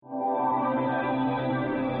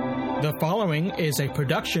The following is a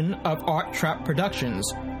production of Art Trap Productions,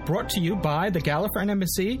 brought to you by the Gallifreyan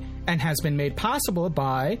Embassy and has been made possible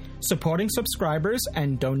by supporting subscribers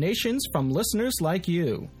and donations from listeners like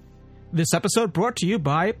you. This episode brought to you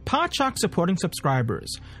by Podshock supporting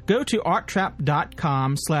subscribers. Go to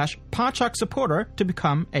arttrap.com/Podshock supporter to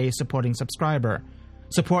become a supporting subscriber.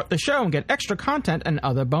 Support the show and get extra content and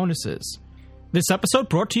other bonuses. This episode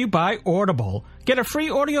brought to you by Audible. Get a free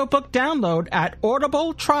audiobook download at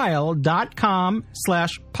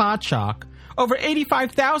audibletrial.com/Podshock. Over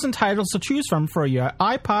 85,000 titles to choose from for your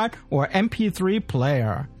iPod or MP3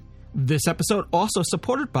 player. This episode also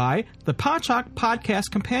supported by the Podshock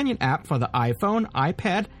Podcast Companion app for the iPhone,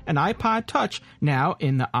 iPad, and iPod Touch, now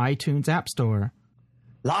in the iTunes App Store.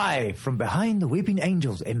 Live from behind the Weeping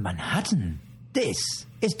Angels in Manhattan, this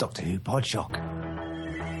is Doctor Who Podshock.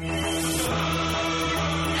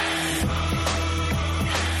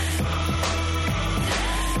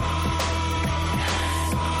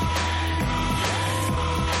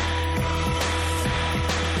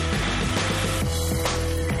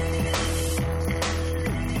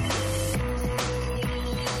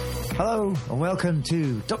 Hello and welcome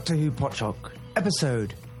to Doctor Who Podshock,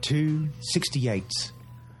 episode 268.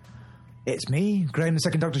 It's me, Graham the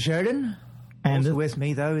Second Doctor Sheridan. And also with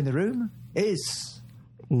me, though, in the room is...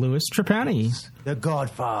 Louis Trapani. The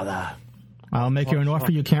Godfather. I'll make you an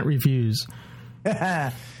offer you can't refuse.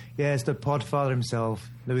 Yes, the Podfather himself,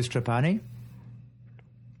 Louis Trapani.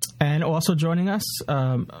 And also joining us,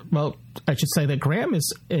 well, I should say that Graham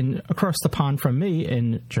is across the pond from me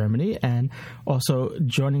in Germany, and also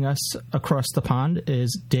joining us across the pond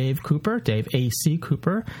is Dave Cooper, Dave A.C.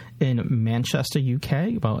 Cooper, in Manchester,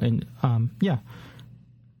 UK. Well,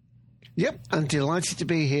 Yep, I'm delighted to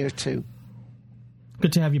be here too.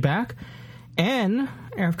 Good to have you back. And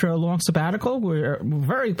after a long sabbatical, we're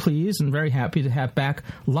very pleased and very happy to have back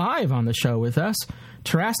live on the show with us,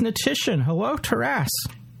 Taras Nitishyan. Hello, Taras.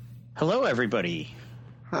 Hello, everybody.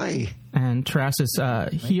 Hi. And Taras is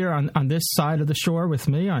here on this side of the shore with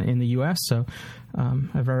me in the U.S., so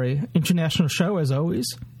a very international show, as always.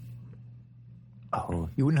 Oh,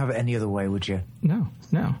 you wouldn't have it any other way, would you? No.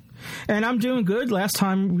 And I'm doing good. Last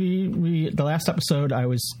time the last episode, I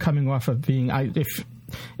was coming off of being...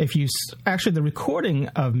 Actually, the recording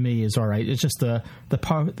of me is all right. It's just the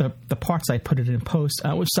parts I put it in post.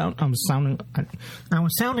 I was sounding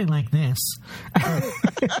like this.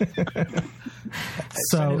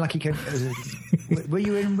 Sounded like you came. Were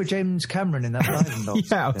you in with James Cameron in that live?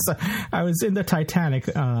 Yeah, I was in the Titanic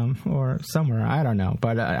or somewhere. I don't know,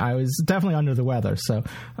 but I was definitely under the weather. So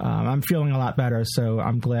I'm feeling a lot better. So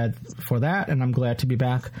I'm glad for that, and I'm glad to be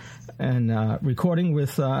back and recording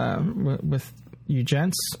with you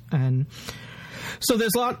gents. And so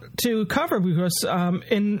there's a lot to cover because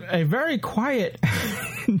in a very quiet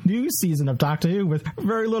news season of Doctor Who with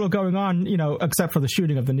very little going on, except for the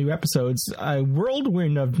shooting of the new episodes, a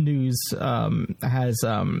whirlwind of news has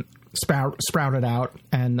sprouted out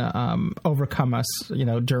and overcome us,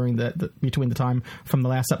 during between the time from the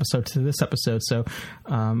last episode to this episode. So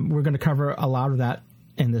we're going to cover a lot of that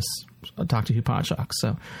in this Doctor Who Podshock.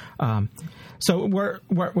 So what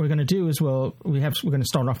we're going to do is we're going to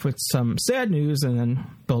start off with some sad news and then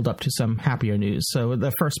build up to some happier news. So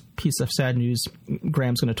the first piece of sad news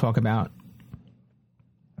Graham's going to talk about.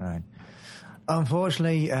 All right.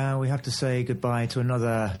 Unfortunately, we have to say goodbye to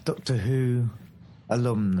another Doctor Who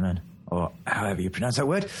alumni, or however you pronounce that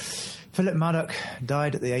word. Philip Maddock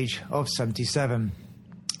died at the age of 77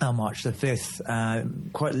 on March the 5th,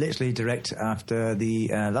 quite literally direct after the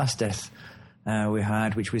last death we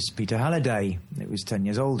had, which was Peter Halliday. It was 10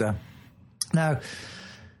 years older. Now,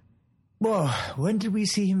 when did we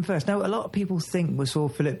see him first? Now, a lot of people think we saw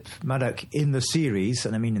Philip Maddock in the series,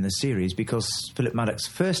 and I mean in the series because Philip Maddock's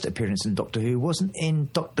first appearance in Doctor Who wasn't in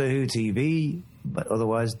Doctor Who TV, but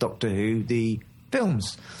otherwise Doctor Who, the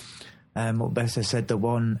films. Or better said, the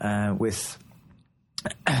one with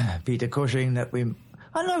Peter Cushing that we...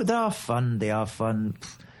 I know, they are fun.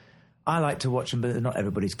 I like to watch them, but they're not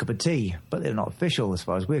everybody's cup of tea. But they're not official as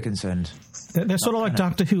far as we're concerned. They're sort of like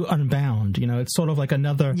Doctor Who Unbound, It's sort of like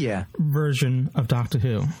another version of Doctor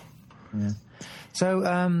Who. Yeah.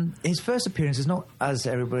 So his first appearance is not, as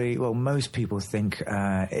most people think,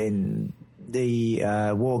 in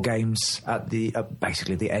the War Games at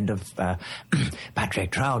basically the end of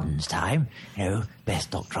Patrick Troughton's time.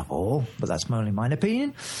 Best Doctor of all, but that's only my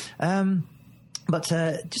opinion. But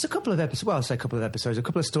just a couple of episodes, a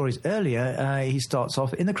couple of stories earlier, he starts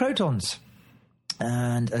off in the Crotons.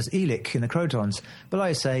 And as Elic in the Crotons. But like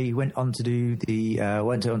I say, he went on to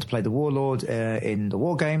play the Warlord in the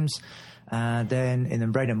War Games. Then in the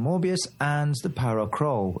Brain and Morbius and the Power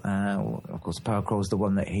Kroll. Of course, the Power Kroll is the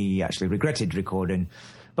one that he actually regretted recording.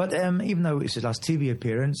 But even though it's his last TV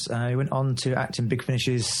appearance, he went on to act in Big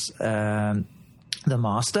Finish's The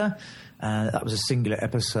Master. That was a singular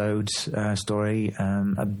episode story.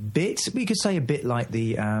 We could say a bit like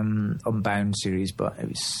the Unbound series, but it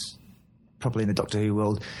was probably in the Doctor Who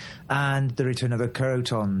world. And The Return of the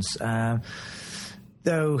Crotons.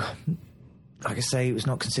 Though, like I say, it was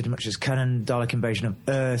not considered much as canon. Dalek Invasion of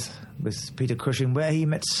Earth with Peter Cushing, where he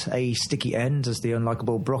met a sticky end as the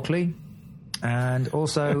unlikable Broccoli. And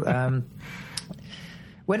also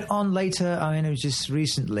went on later, it was just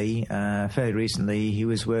recently, fairly recently, he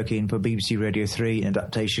was working for BBC Radio 3 in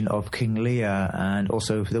adaptation of King Lear, and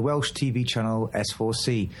also for the Welsh TV channel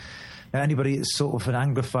S4C. Now, anybody that's sort of an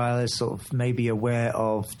Anglophile is sort of maybe aware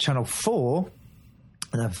of Channel 4,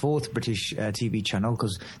 the fourth British TV channel,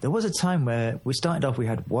 because there was a time where we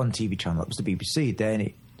had one TV channel, that was the BBC, then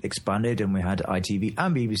it expanded and we had ITV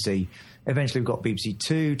and BBC. Eventually we got BBC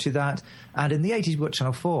Two to that, and in the 80s we got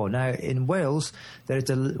Channel 4. Now in Wales there is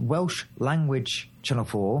a Welsh language Channel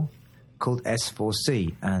 4 called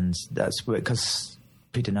S4C, and that's because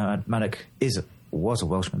Peter Maddock was a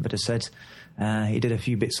Welshman, but as said, he did a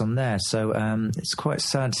few bits on there, so it's quite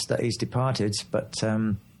sad that he's departed, but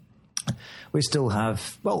we still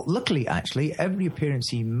have, well, luckily actually every appearance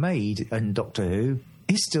he made in Doctor Who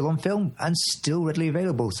is still on film and still readily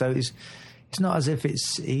available, so it's not as if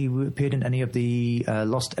he appeared in any of the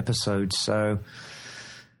lost episodes. So,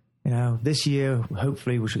 this year,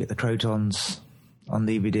 hopefully we should get the Crotons on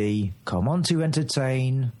DVD. Come on to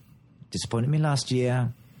entertain. Disappointed me last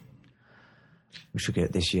year. We should get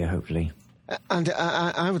it this year, hopefully. And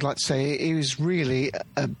I would like to say he was really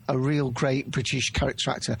a real great British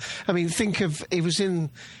character actor. I mean, think of, he was in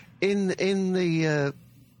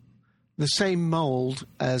the same mould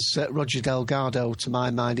as Roger Delgado, to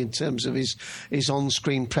my mind, in terms of his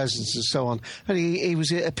on-screen presence and so on. And he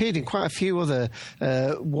appeared in quite a few other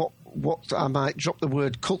what I might drop the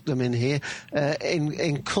word cultdom in here,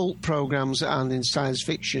 in cult programmes and in science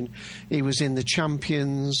fiction. He was in The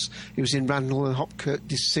Champions, he was in Randall and Hopkirk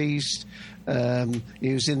Deceased,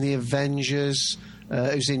 he was in The Avengers, he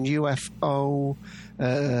was in UFO,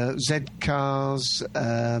 Z-Cars,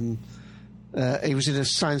 he was in a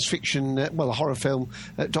science fiction, a horror film,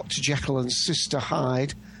 Dr. Jekyll and Sister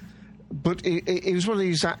Hyde. But he was one of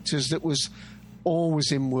these actors that was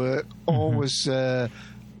always in work, always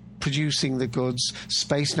producing the goods.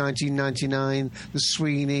 Space 1999, The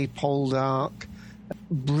Sweeney, Poldark.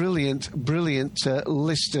 Brilliant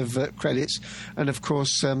list of credits. And, of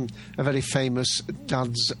course, a very famous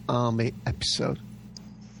Dad's Army episode.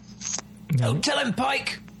 Don't tell him,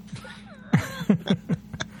 Pike!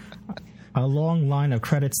 A long line of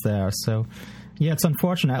credits there, so yeah, it's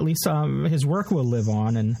unfortunate. At least his work will live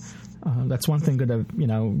on, and that's one thing good of,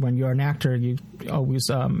 when you're an actor, you always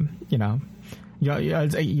you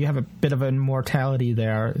have a bit of immortality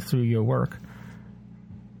there through your work.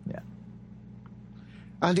 Yeah.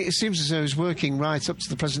 And it seems as though he's working right up to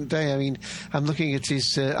the present day. I mean, I'm looking at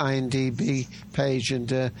his IMDb page,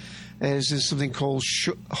 and there's something called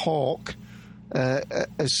Hawk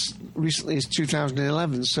as recently as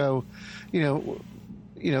 2011. So,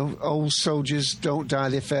 old soldiers don't die,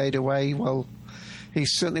 they fade away. Well, he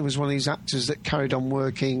certainly was one of these actors that carried on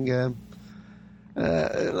working.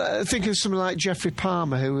 Think of someone like Geoffrey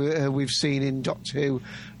Palmer, who we've seen in Doctor Who,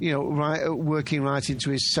 working right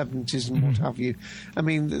into his 70s and what have you. I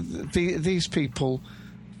mean, these people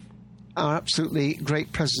are absolutely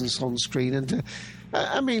great presence on screen. And,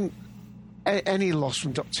 any loss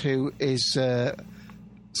from Doctor Who is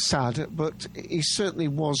sad, but he certainly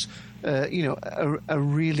was, a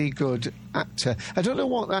really good actor. I don't know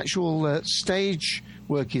what actual stage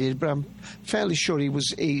work he did, but I'm fairly sure he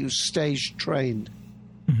was stage trained.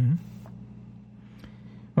 Mm-hmm.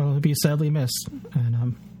 Well, he'll be sadly missed,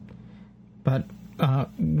 and but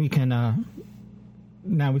we can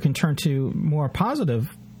now we can turn to more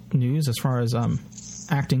positive news as far as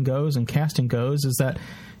acting goes and casting goes. Is that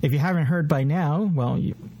if you haven't heard by now, well,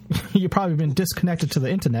 you've probably been disconnected to the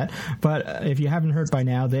internet, but if you haven't heard by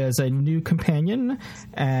now, there's a new companion,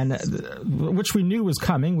 and which we knew was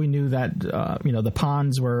coming. We knew that the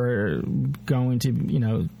Ponds were going to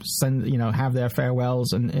have their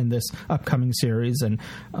farewells in this upcoming series, and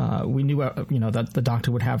we knew that the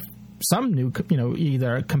Doctor would have some new,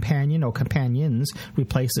 either a companion or companions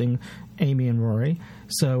replacing Amy and Rory.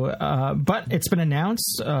 So, but it's been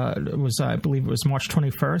announced, I believe it was March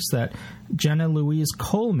 21st, that Jenna Louise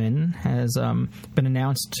Coleman has been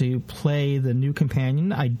announced to play the new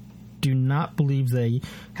companion. I do not believe they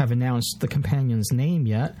have announced the companion's name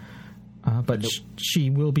yet. but she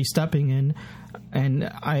will be stepping in. And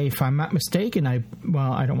if I'm not mistaken, I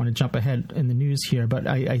don't want to jump ahead in the news here, but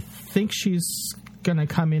I think she's going to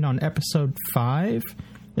come in on episode 5.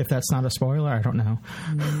 If that's not a spoiler, I don't know.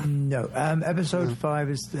 No, episode 5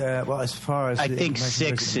 is as far as I think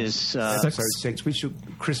 6 is episode 6, which is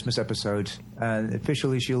Christmas episode.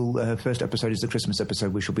 Officially, her first episode is the Christmas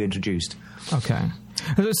episode, which will be introduced. Okay,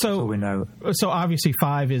 so we know. So obviously,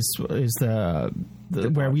 5 is the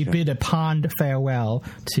where we bid a pond farewell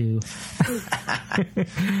to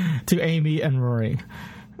to Amy and Rory,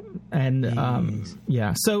 and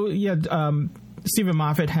Stephen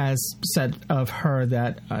Moffat has said of her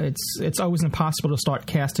that it's always impossible to start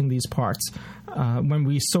casting these parts. When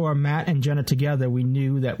we saw Matt and Jenna together, we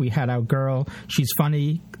knew that we had our girl. She's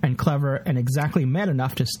funny and clever and exactly mad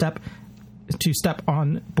enough to step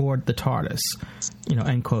on board the TARDIS.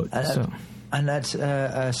 End quote. And at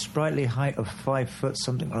a sprightly height of 5 foot,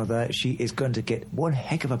 something like that, she is going to get one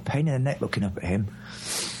heck of a pain in the neck looking up at him.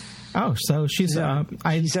 Oh, so she's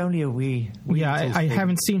only a wee I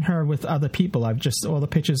haven't seen her with other people. All the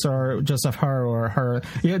pictures are just of her or her.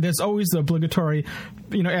 Yeah, there's always the obligatory,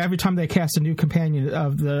 every time they cast a new companion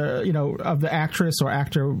of the actress or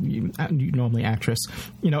actor, normally actress,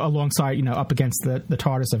 alongside, up against the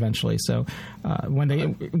TARDIS eventually. So when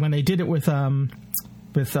they did it with oh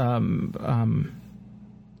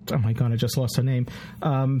my God, I just lost her name.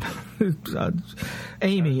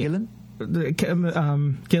 Amy. Gillen?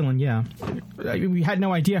 Gillen, yeah. We had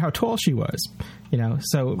no idea how tall she was,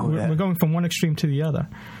 so we're going from one extreme to the other.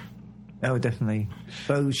 Oh, definitely.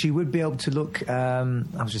 So she would be able to look, I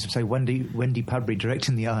was just going to say, Wendy Padbury direct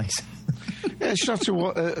in the eyes. Yeah, she'd have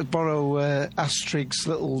to borrow Astrid's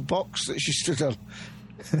little box that she stood on.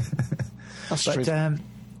 Astrid. But,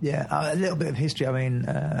 a little bit of history. I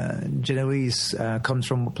mean, Genoese comes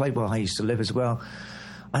from a place where I used to live as well.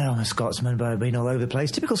 I'm a Scotsman, but I've been all over the place.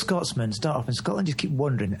 Typical Scotsman. Start off in Scotland, just keep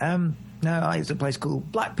wandering. Now, I used to a place called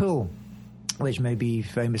Blackpool, which may be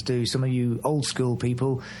famous to some of you old school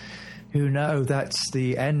people who know that's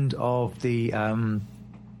the end of the...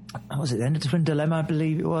 what was it? The end of the Twin Dilemma, I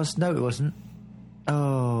believe it was. No, it wasn't.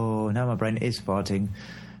 Oh, now my brain is farting.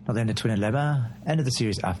 Not the end of Twin Dilemma. End of the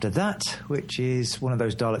series after that, which is one of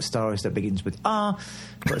those Dalek stories that begins with R,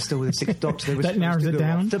 but still with the Sixth Doctor. That narrows it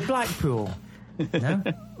down. To Blackpool. No?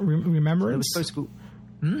 Remembrance?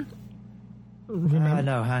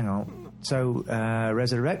 No, hang on. So,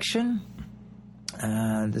 Resurrection,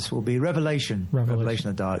 and this will be Revelation of the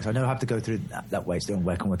Daleks. I know I have to go through that way, so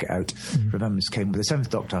I can work it out. Mm-hmm. Remembrance came with the Seventh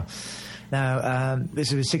Doctor. Now,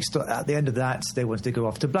 this was at the end of that, they wanted to go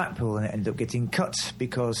off to Blackpool, and it ended up getting cut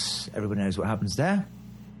because everyone knows what happens there.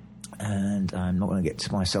 And I'm not going to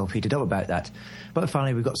get myself heated up about that. But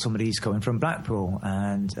finally, we got somebody who's coming from Blackpool,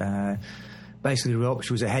 and basically,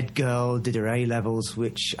 she was a head girl, did her A-levels,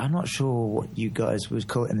 which I'm not sure what you guys would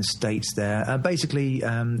call it in the States there. Basically,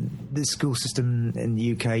 the school system in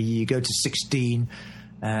the UK, you go to 16,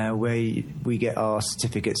 where we get our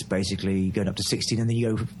certificates, basically, going up to 16, and then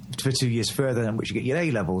you go for 2 years further, in which you get your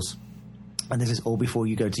A-levels. And this is all before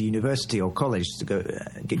you go to university or college to go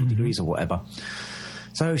get your degrees or whatever.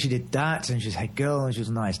 So she did that, and she's a head girl, and she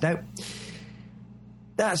was nice. Now,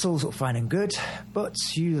 that's all sort of fine and good, but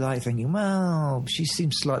you like thinking, well, she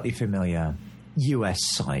seems slightly familiar. US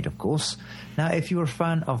side, of course. Now, if you're a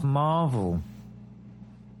fan of Marvel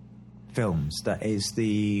films, that is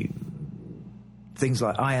the things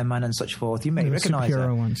like Iron Man and such forth, you may recognise her. The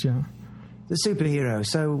superhero ones, yeah. The superhero.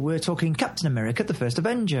 So we're talking Captain America, the First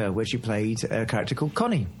Avenger, where she played a character called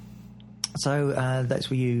Connie. So that's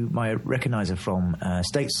where you might recognise her from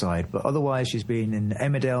stateside. But otherwise, she's been in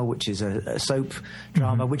Emmerdale, which is a soap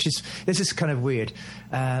drama, which is... This is kind of weird.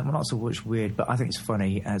 Well, not so much weird, but I think it's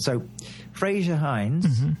funny. So Fraser Hines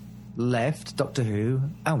left Doctor Who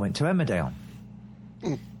and went to Emmerdale.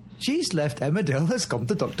 She's left Emmerdale, has come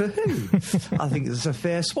to Doctor Who. I think it's a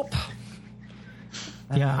fair swap.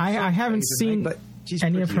 Yeah, I haven't seen...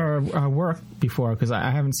 any of her work before, because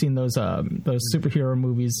I haven't seen those superhero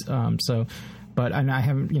movies. But I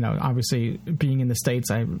haven't, obviously being in the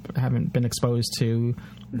States, I haven't been exposed to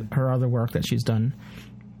her other work that she's done.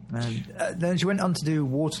 And then she went on to do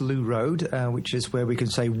Waterloo Road, which is where we can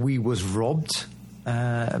say we was robbed,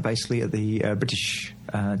 basically at the British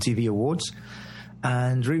TV Awards.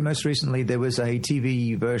 And most recently, there was a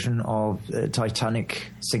TV version of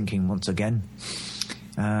Titanic sinking once again.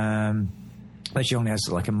 But she only has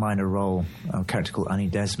like a minor role, a character called Annie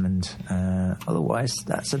Desmond. Otherwise,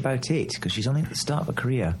 that's about it, because she's only at the start of her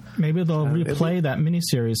career. Maybe they'll replay that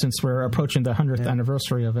miniseries since we're approaching the 100th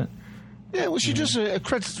anniversary of it. Yeah, well, she does a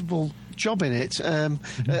creditable job in it.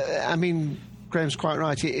 I mean, Graham's quite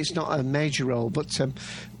right. It's not a major role, but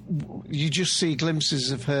you just see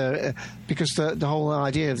glimpses of her because the whole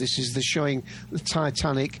idea of this is they're showing the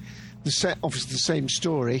Titanic, obviously the same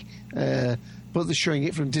story, but they're showing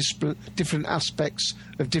it from different aspects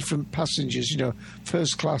of different passengers.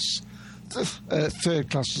 First class, third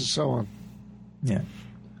class, and so on. Yeah.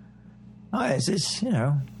 It's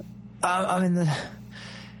I mean,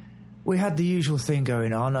 we had the usual thing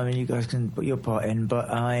going on. I mean, you guys can put your part in, but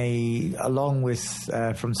I, along with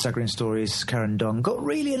from Staggering Stories, Karen Dung, got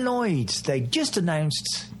really annoyed. They just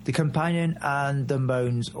announced the companion and the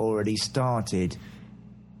moans already started.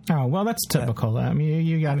 Oh, well, that's typical. I mean,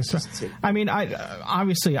 you got to. I mean, I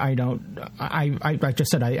don't. I just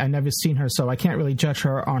said I never seen her, so I can't really judge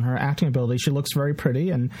her on her acting ability. She looks very pretty,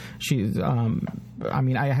 and she's. I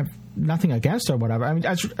mean, I have nothing against her, or whatever. I mean,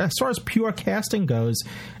 as far as pure casting goes,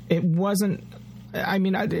 it wasn't. I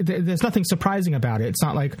mean, there's nothing surprising about it. It's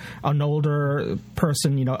not like an older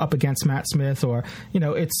person, up against Matt Smith, or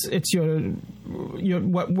it's your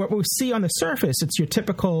what we see on the surface. It's your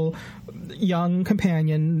typical young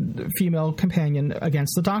female companion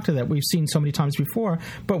against the Doctor that we've seen so many times before,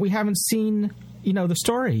 but we haven't seen the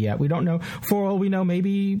story yet. We don't know. For all we know,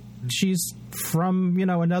 maybe she's from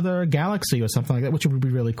another galaxy or something like that, which would be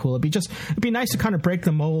really cool. It'd be nice to kind of break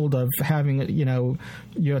the mold of having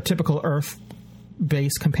your typical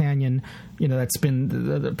Earth-based companion, that's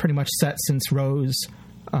been pretty much set since Rose.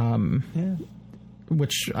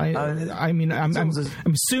 Which I'm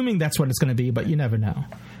assuming that's what it's going to be, but you never know.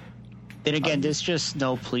 Then again, there's just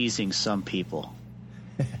no pleasing some people.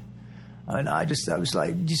 And I was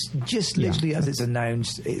like, just literally as it's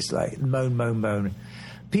announced, it's like moan.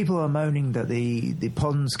 People are moaning that the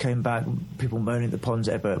ponds came back. People moaning the ponds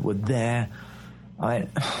ever were there. And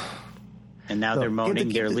now they're moaning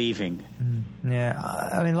they're leaving. Yeah,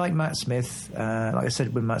 I mean, like Matt Smith, like I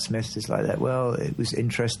said with Matt Smith, it's like that. Well, it was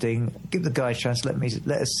interesting. Give the guy a chance.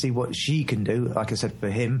 Let us see what she can do. Like I said for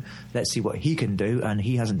him, let's see what he can do, and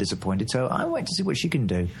he hasn't disappointed. So I wait to see what she can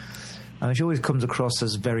do. She always comes across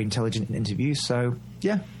as very intelligent in interviews. So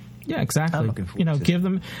yeah. Yeah, exactly. I'm looking forward to it. Give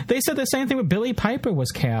them. They said the same thing with Billie Piper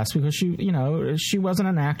was cast because she wasn't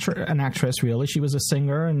an actress really. She was a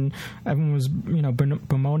singer, and everyone was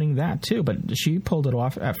bemoaning that too. But she pulled it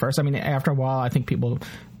off at first. I mean, after a while, I think people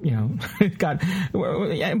got,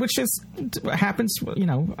 which just happens.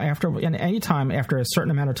 After any time, after a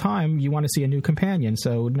certain amount of time, you want to see a new companion.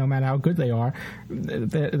 So no matter how good they are,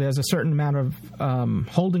 there's a certain amount of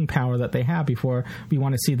holding power that they have before we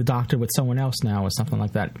want to see the Doctor with someone else now or something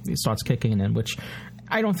like that. It starts kicking in, which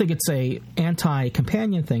I don't think it's a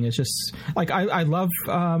anti-companion thing. It's just like I love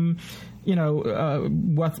what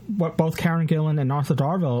both Karen Gillan and Arthur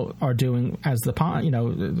Darvill are doing as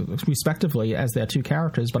respectively as their two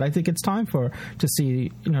characters. But I think it's time for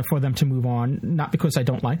them to move on. Not because I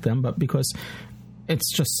don't like them, but because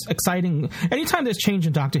it's just exciting. Anytime there's change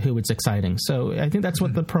in Doctor Who, it's exciting. So I think that's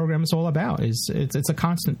what the program is all about. It's a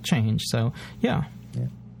constant change. So yeah.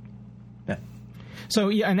 So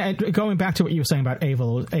yeah, and going back to what you were saying about A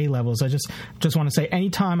levels, I just want to say,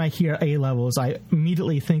 anytime I hear A levels, I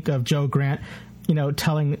immediately think of Joe Grant,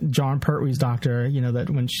 telling John Pertwee's Doctor, that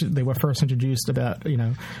when they were first introduced about,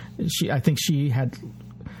 I think she had.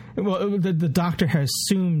 Well, the Doctor has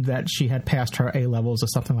assumed that she had passed her A levels or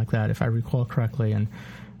something like that, if I recall correctly, and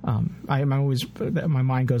my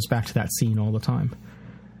mind goes back to that scene all the time.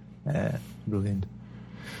 Brilliant.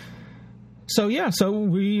 So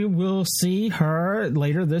we will see her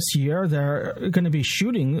later this year. They're going to be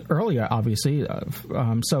shooting earlier, obviously.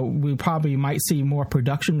 So we probably might see more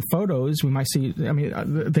production photos. We might see. I mean,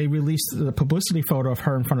 they released the publicity photo of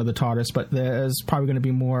her in front of the TARDIS, but there's probably going to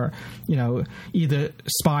be more, either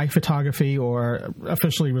spy photography or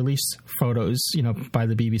officially released photos, by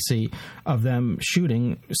the BBC of them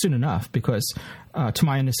shooting soon enough. Because, to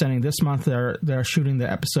my understanding, this month they're shooting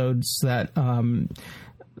the episodes that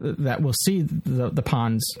we'll see the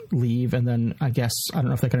ponds leave, and then I guess I don't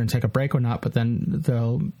know if they're going to take a break or not, but then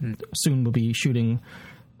they'll soon will be shooting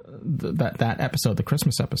that episode, the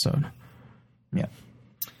Christmas episode. Yeah.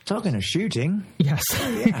 Talking of shooting, yes.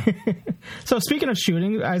 Yeah. So speaking of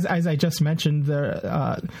shooting, as I just mentioned,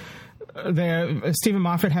 Stephen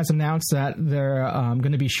Moffat has announced that they're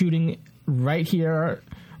going to be shooting right here.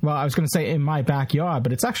 Well, I was going to say in my backyard,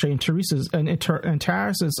 but it's actually in Terrace's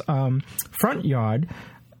front yard.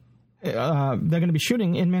 They're going to be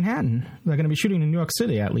shooting in Manhattan. They're going to be shooting in New York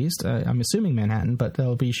City, at least. I'm assuming Manhattan, but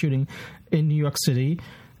they'll be shooting in New York City.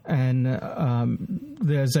 And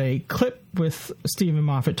there's a clip with Stephen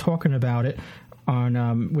Moffat talking about it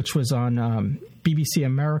on, which was on BBC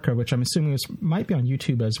America, which I'm assuming might be on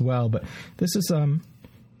YouTube as well. But this is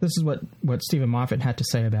this is what Stephen Moffat had to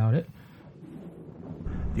say about it.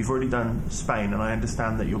 You've already done Spain, and I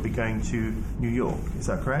understand that you'll be going to New York. Is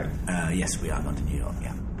that correct? Yes, we are going to New York,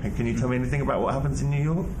 yeah. Okay, can you tell me anything about what happens in New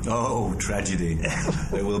York? Oh, tragedy.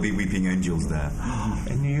 There will be weeping angels there.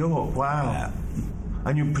 In New York, wow. Yeah.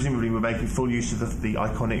 And you presumably were making full use of the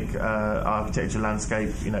iconic architecture landscape.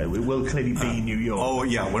 You know, it will clearly be New York. Oh,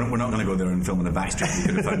 yeah, we're not going to go there and film in a backstreet we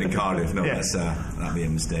could have found in Cardiff. No, Yeah. that'd be a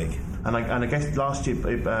mistake. And I guess last year,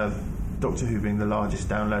 Doctor Who being the largest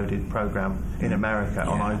downloaded programme in America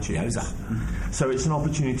on iTunes. Yeah. So it's an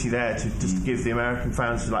opportunity there to just give the American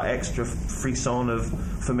fans like extra frisson of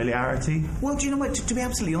familiarity. Well, do you know what? To be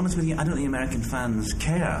absolutely honest with you, I don't think American fans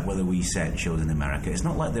care whether we set shows in America. It's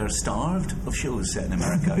not like they're starved of shows set in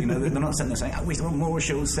America. You know, they're not sitting there saying, we want more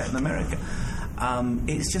shows set in America.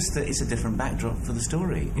 It's just that it's a different backdrop for the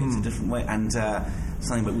story. It's a different way, and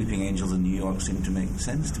something about Weeping Angels in New York seemed to make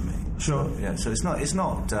sense to me. Sure. So, yeah. So it's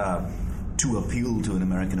not to appeal to an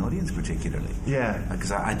American audience particularly. Yeah.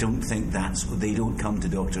 Because I don't think they don't come to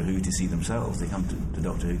Doctor Who to see themselves. They come to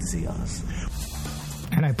Doctor Who to see us.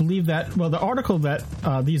 And I believe that, well, the article that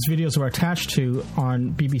these videos were attached to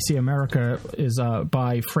on BBC America is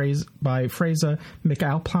by Fraser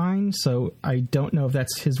McAlpine, so I don't know if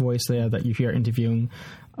that's his voice there that you hear interviewing,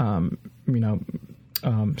 Stephen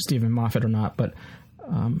Moffat or not, but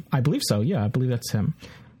I believe so. Yeah, I believe that's him.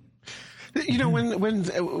 You know,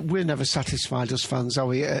 when we're never satisfied as fans, are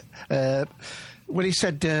we? When he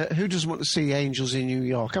said, who doesn't want to see angels in New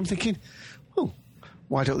York? I'm thinking, oh,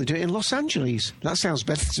 why don't they do it in Los Angeles? That sounds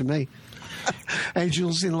better to me.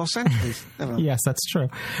 Angels in Los Angeles. Yes, that's true.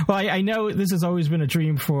 Well, I know this has always been a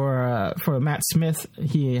dream for Matt Smith.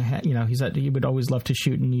 He said he would always love to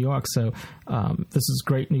shoot in New York, so this is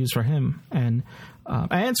great news for him, and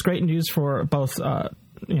it's great news for both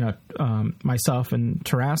myself and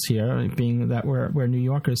Taras here, being that we're New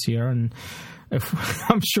Yorkers here, and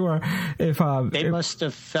I'm sure if they must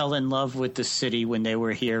have fell in love with the city when they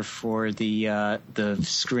were here for the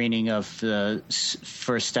screening of the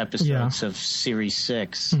first episodes of Series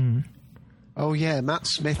 6. Mm. Oh yeah, Matt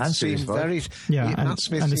Smith seemed very Matt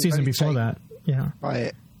Smith and the season before that, by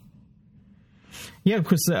it. Yeah,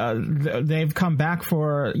 because they've come back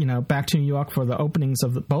back to New York for the openings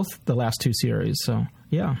of both the last two series. So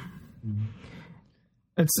yeah,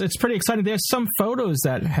 it's pretty exciting. There's some photos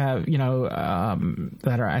that have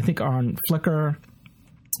that are I think are on Flickr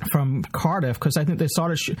from Cardiff, because I think they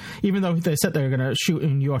started even though they said they were going to shoot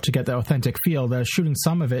in New York to get the authentic feel, they're shooting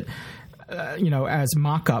some of it as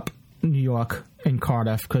mock-up New York in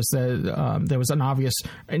Cardiff, because there was an obvious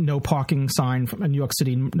no parking sign from New York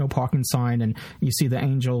City, no parking sign, and you see the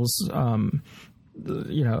angels.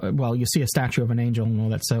 You see a statue of an angel and all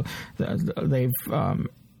that. So they've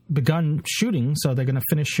begun shooting, so they're going to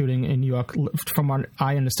finish shooting in New York, from what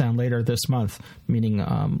I understand, later this month, meaning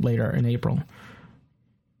later in April.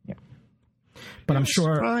 Yeah. But I'm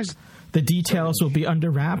sure the details will be under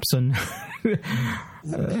wraps, and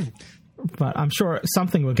but I'm sure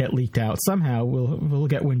something will get leaked out somehow. We'll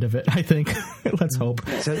get wind of it, I think. Let's hope.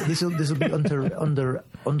 So this will be under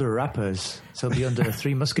wrappers. So it'll be under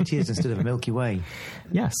Three Musketeers instead of a Milky Way.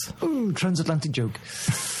 Yes. Ooh, transatlantic joke.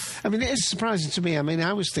 I mean, it is surprising to me. I mean,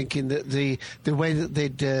 I was thinking that the way that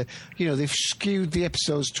they've skewed the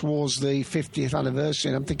episodes towards the 50th anniversary,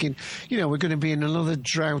 and I'm thinking, we're going to be in another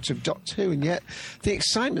drought of Doctor Who, and yet the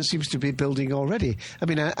excitement seems to be building already. I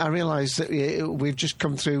mean, I realise that we've just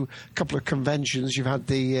come through a couple of conventions. You've had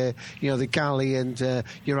the Galley and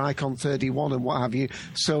your Icon 31 and what have you.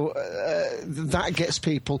 So that gets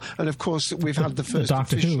people, and of course we've had the first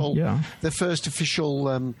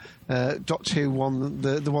official, Doctor Who one,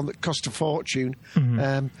 the one that cost a fortune.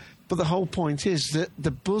 Mm-hmm. But the whole point is that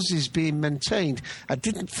the buzz is being maintained. I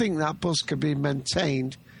didn't think that buzz could be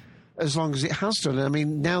maintained as long as it has done. I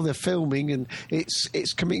mean, now they're filming and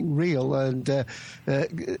it's coming real. And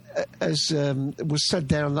as was said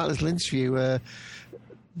there on that little interview,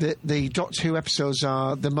 the Doctor Who episodes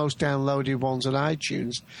are the most downloaded ones on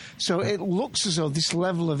iTunes. So it looks as though this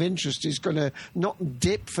level of interest is going to not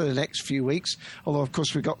dip for the next few weeks, although, of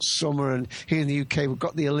course, we've got summer, and here in the UK we've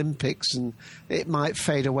got the Olympics, and it might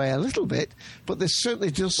fade away a little bit, but there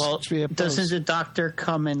certainly does seem to be a buzz. Doesn't the Doctor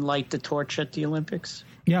come and light the torch at the Olympics?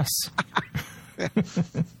 Yes.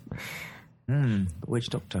 Which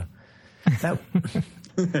Doctor? Now...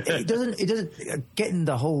 It doesn't getting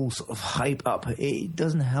the whole sort of hype up. It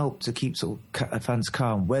doesn't help to keep sort of fans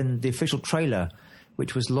calm when the official trailer,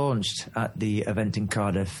 which was launched at the event in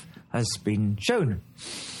Cardiff, has been shown.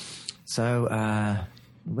 So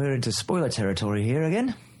we're into spoiler territory here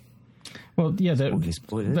again. Well, yeah, they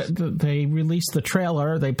released the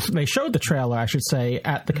trailer. They showed the trailer, I should say,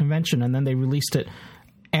 at the convention, and then they released it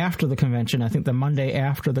after the convention. I think the Monday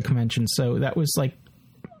after the convention. So that was like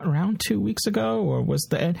around 2 weeks ago, or was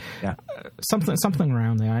the something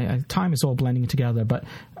around there. Time is all blending together, but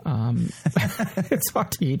it's hard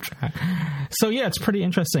to keep track. So yeah, it's pretty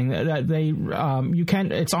interesting that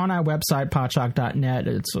it's on our website podshock.net.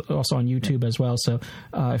 It's also on YouTube as well. So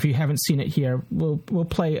if you haven't seen it here, we'll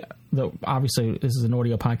play obviously this is an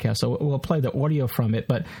audio podcast, so we'll play the audio from it.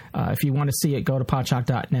 But if you want to see it, go to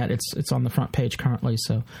podshock.net. It's on the front page currently.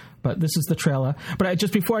 So, but this is the trailer. But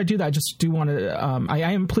just before I do that, I just do want to. I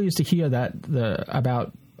am pleased to hear that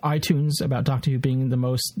about iTunes, about Doctor Who being the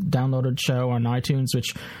most downloaded show on iTunes,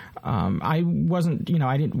 which I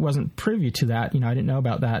wasn't privy to that. I didn't know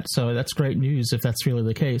about that. So that's great news if that's really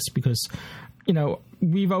the case, because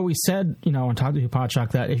we've always said on Doctor Who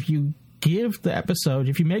Podshock that if you give the episode,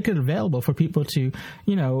 if you make it available for people to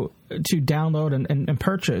download and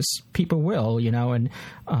purchase, people will, and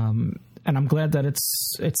I'm glad that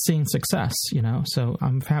it's seeing success, so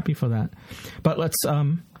I'm happy for that. But let's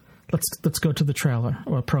go to the trailer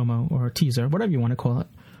or a promo or a teaser, whatever you want to call it.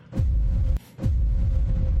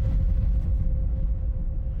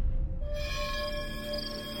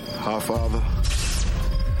 Our Father,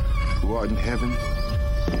 who art in heaven,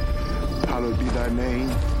 hallowed be thy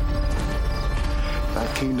name. Thy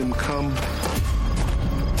kingdom come,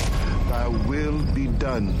 thy will be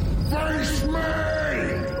done. Face me!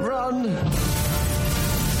 Run!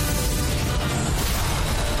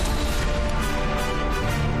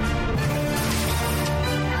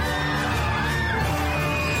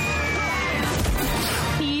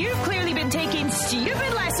 You've clearly been taking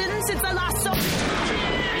stupid lessons since the last song.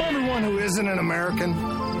 Everyone who isn't an American,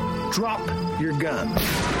 drop your gun.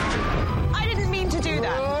 I didn't mean to do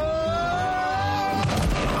that.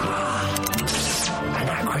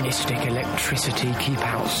 Anachronistic electricity, keep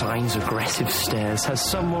out signs, aggressive stares. Has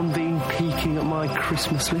someone been peeking at my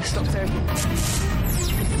Christmas list? Doctor?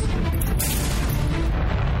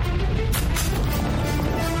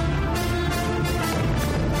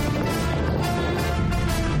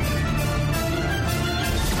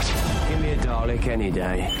 Give me a Dalek any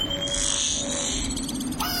day.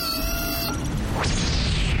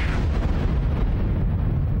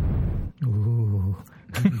 Ooh.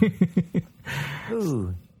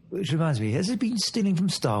 Ooh, which reminds me, has it been stealing from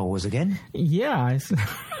Star Wars again? Yeah,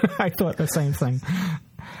 I thought the same thing.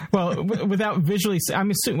 Well, without visually,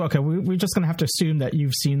 I'm assuming. Okay, we're just going to have to assume that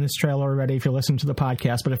you've seen this trailer already if you're listening to the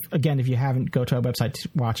podcast. But if you haven't, go to our website to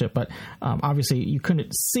watch it. But obviously, you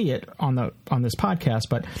couldn't see it on this podcast.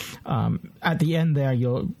 But at the end there,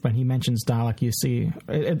 when he mentions Dalek, you see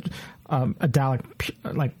a Dalek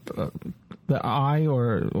like. The eye,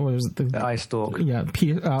 or is it the eye stalk? Yeah,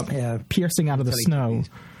 piercing out of the snow.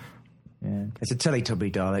 Yeah, it's a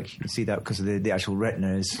Teletubby Dalek. You can see that because of the actual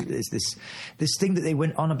retina. Is this thing that they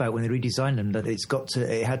went on about when they redesigned them, that it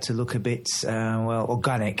had to look a bit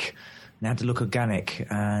organic. It had to look organic,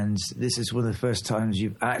 and this is one of the first times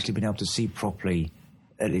you've actually been able to see properly.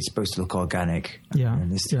 It's supposed to look organic. Yeah,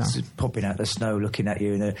 and this is popping out the snow, looking at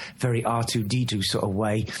you in a very R2-D2 sort of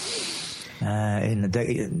way. In the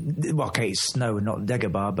it's snow and not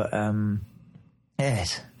Dagobah, but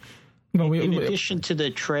yes. Well, in addition to the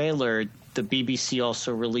trailer, the BBC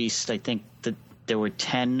also released, I think, that there were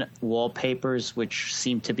 10 wallpapers which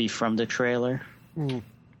seem to be from the trailer.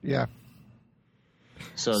 Yeah.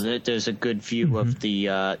 So there's a good view of the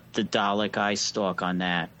Dalek eye stalk on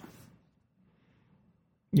that.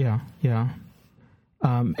 Yeah.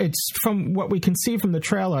 It's from what we can see from the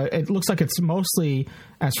trailer. It looks like it's mostly,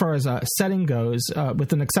 as far as setting goes,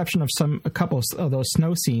 with an exception of a couple of those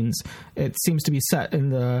snow scenes. It seems to be set in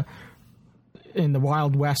the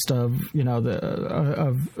Wild West of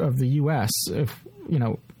the U.S.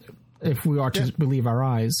 If we are to believe our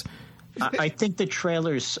eyes. I think the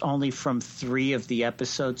trailer's only from 3 of the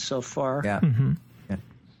episodes so far. Yeah, yeah.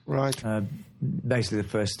 Right. Basically, the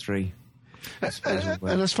first 3. And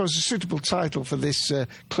I suppose a suitable title for this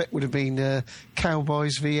clip would have been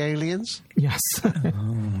Cowboys v Aliens. Yes.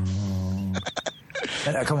 Come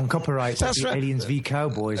on, copyright. That's right. Aliens v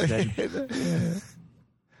Cowboys then. Yeah.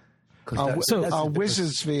 Our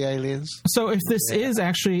Wizards v Aliens. So if this is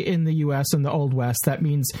actually in the U.S. and the Old West, that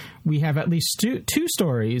means we have at least two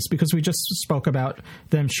stories, because we just spoke about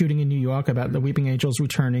them shooting in New York, about the Weeping Angels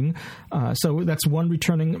returning. So that's one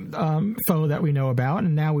returning foe that we know about.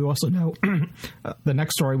 And now we also know the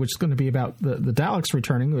next story, which is going to be about the Daleks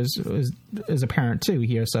returning, is apparent too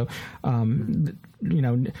here. So, and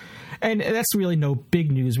that's really no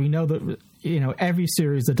big news. We know that every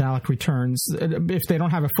series the Dalek returns. If they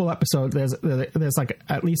don't have a full episode, there's like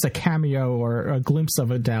at least a cameo or a glimpse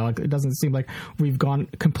of a Dalek. It doesn't seem like we've gone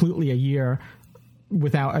completely a year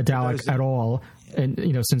without a Dalek at all, and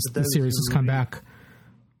since the series has come back.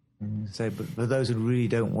 So, but for those who really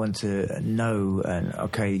don't want to know, and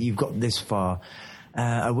okay, you've got this far,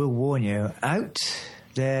 I will warn you, out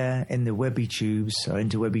there in the webby tubes, or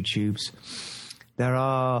interwebby tubes, there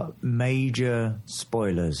are major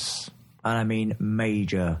spoilers. And I mean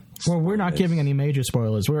major spoilers. Well, we're not giving any major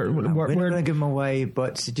spoilers. We're not going to give them away,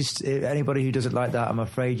 but just anybody who doesn't like that, I'm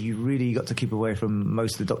afraid you really got to keep away from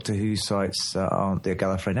most of the Doctor Who sites that aren't the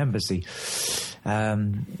Gallifreyan Embassy.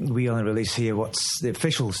 We only release here what's the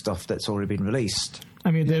official stuff that's already been released.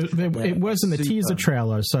 I mean, it was in the teaser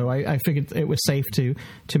trailer, so I figured it was safe to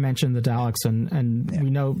mention the Daleks, and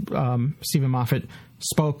we know Stephen Moffat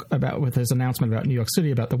spoke with his announcement about New York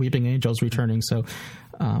City about the Weeping Angels returning, so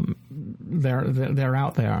they're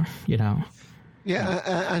out there,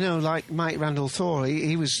 Yeah, I know, like Mike Randall Thor,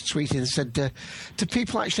 he was tweeting and said, do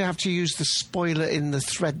people actually have to use the spoiler in the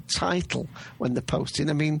thread title when they're posting?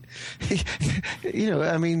 I mean,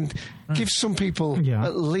 give some people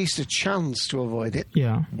at least a chance to avoid it.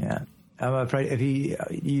 Yeah. Yeah. I'm afraid if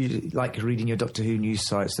you like reading your Doctor Who news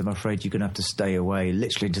sites, I'm afraid you're going to have to stay away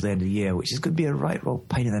literally until the end of the year, which is going to be a right old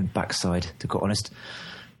pain in the backside, to be quite honest.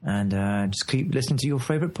 And just keep listening to your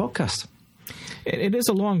favourite podcast. It is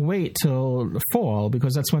a long wait till fall,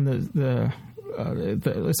 because that's when the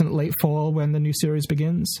isn't it late fall when the new series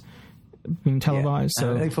begins being televised? Yeah.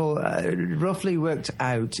 So late fall, roughly worked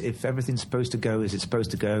out, if everything's supposed to go as it's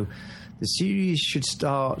supposed to go, the series should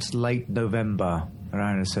start late November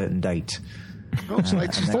around a certain date. I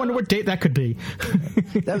wonder what date that could be.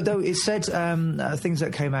 Though it said things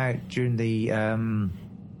that came out during the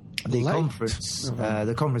conference, well,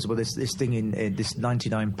 this thing in this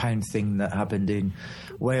 £99 thing that happened in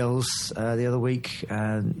Wales the other week.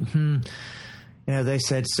 They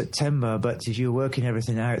said September, but if you're working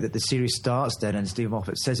everything out that the series starts then, and Steve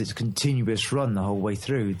Moffat says it's a continuous run the whole way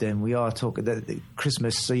through, then we are talking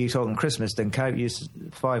Christmas. So you're talking Christmas, then count you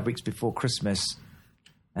 5 weeks before Christmas.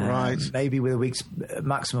 Right. Maybe with a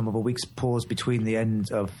maximum of a week's pause between the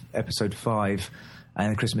end of episode 5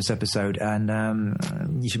 and the Christmas episode, and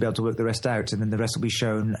you should be able to work the rest out, and then the rest will be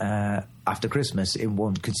shown after Christmas in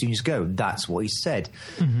one continuous go. That's what he said.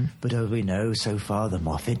 Mm-hmm. But as we know, so far the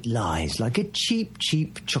Moffat lies like a cheap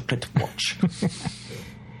chocolate watch.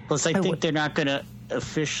 Plus, I think they're not going to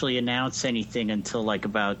officially announce anything until like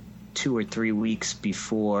about 2 or 3 weeks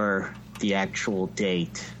before the actual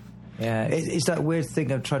date. Yeah, it's that weird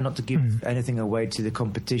thing of trying not to give anything away to the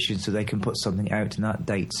competition so they can put something out in that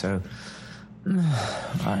date, so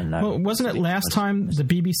I don't know. Well, wasn't it last time the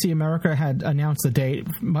BBC America had announced the date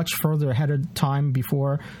much further ahead of time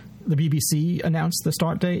before the BBC announced the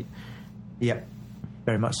start date? Yeah,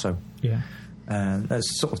 very much so. Yeah.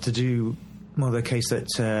 That's sort of to do more the case that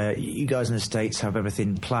you guys in the States have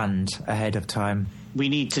everything planned ahead of time. We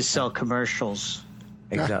need to sell commercials.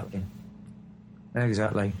 Exactly.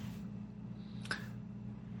 Exactly.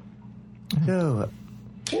 So,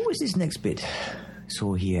 what was this next bit?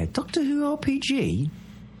 Saw here, Doctor Who RPG.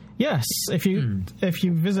 Yes, if you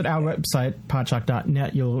visit our website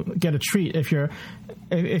podshock.net, you'll get a treat. If you're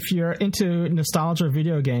into nostalgia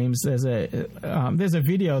video games, there's a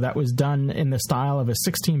video that was done in the style of a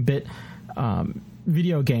 16-bit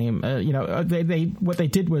video game. What they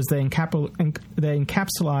did was they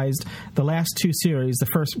encapsulated the last 2 series,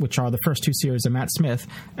 which are the first 2 series of Matt Smith,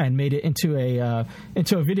 and made it into a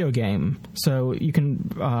video game. So you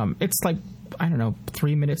can it's like, I don't know,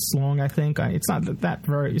 3 minutes long. I think it's not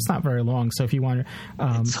very long. So if you want to,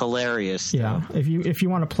 it's hilarious. Yeah, though. if you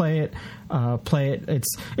want to play it.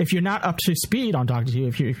 It's if you're not up to speed on Doctor Who.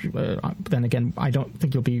 If you then again, I don't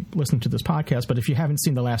think you'll be listening to this podcast. But if you haven't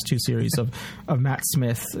seen the last 2 series of Matt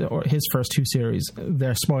Smith or his first 2 series,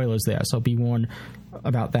 there are spoilers there. So be warned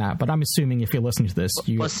about that. But I'm assuming if you're listening to this,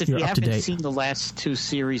 you're up to date. If you haven't seen the last 2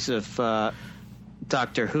 series of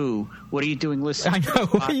Doctor Who, what are you doing listening? I know.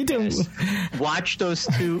 What are you doing? Watch those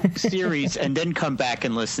 2 series and then come back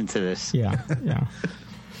and listen to this. Yeah.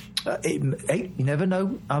 Hey, you never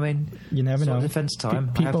know. I mean, you never know. Defense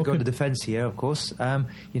time. I have to go to defense here, of course.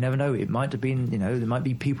 You never know. It might have been, there might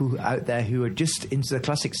be people out there who are just into the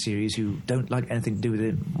classic series who don't like anything to do with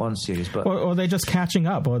the one series, but or they're just catching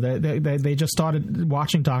up, or they just started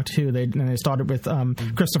watching Doctor Who. They started with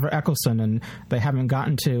Christopher Eccleston, and they haven't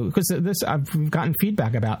gotten to, because I've gotten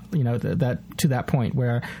feedback about that to that point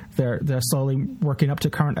where they're slowly working up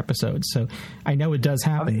to current episodes. So I know it does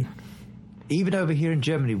happen. I mean, even over here in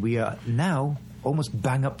Germany, we are now almost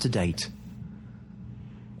bang up to date.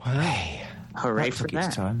 Wow. Hooray that for took its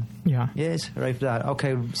that. time. Yeah. Yes, hooray for that.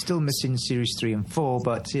 Okay, still missing Series 3 and 4,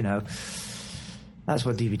 but, you know, that's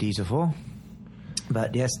what DVDs are for.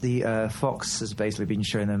 But, yes, the Fox has basically been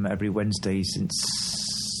showing them every Wednesday since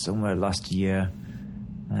somewhere last year.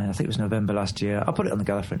 I think it was November last year. I put it on the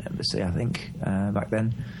Gallifreyan Embassy, I think, back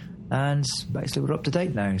then. And basically we're up to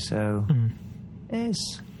date now, so... Yes.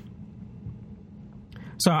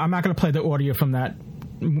 So I'm not going to play the audio from that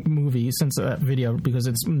movie since that video because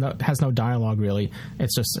it has no dialogue really.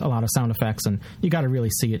 It's just a lot of sound effects, and you got to really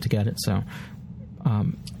see it to get it. So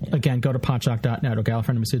again, go to podshock.net or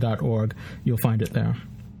gallifreyanembassy.org. You'll find it there.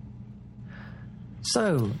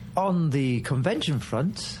 So on the convention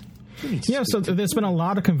front, so there's been a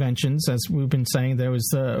lot of conventions, as we've been saying. There was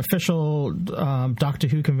the official Doctor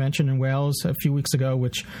Who convention in Wales a few weeks ago,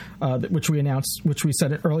 which we announced, which we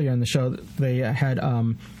said it earlier in the show. They had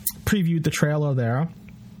previewed the trailer there.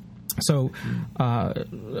 So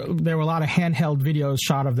there were a lot of handheld videos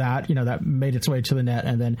shot of that, that made its way to the net,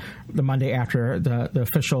 and then the Monday after the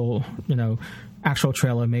official, actual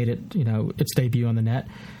trailer made it, its debut on the net.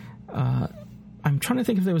 I'm trying to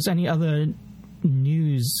think if there was any other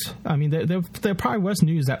news. I mean, there probably was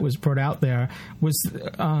news that was brought out there. Was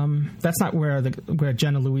that's not where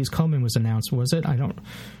Jenna Louise Coleman was announced, was it? I don't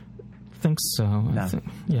think so. No.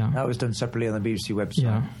 Yeah, that was done separately on the BBC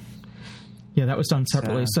website. Yeah, that was done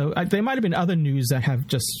separately. So there might have been other news that have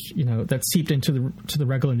just that seeped into the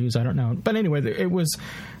regular news. I don't know, but anyway,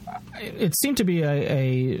 it seemed to be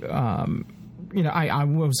I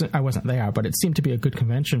wasn't there, but it seemed to be a good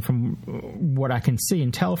convention from what I can see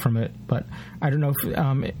and tell from it. But I don't know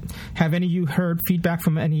if have any of you heard feedback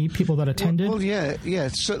from any people that attended? Well, yeah,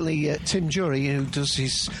 certainly Tim Jury, who does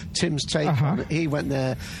Tim's Take on it, he went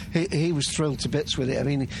there. He was thrilled to bits with it. I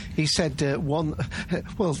mean, he said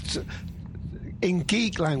in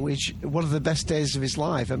geek language, one of the best days of his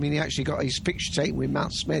life. I mean, he actually got his picture taken with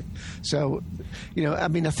Matt Smith. So, I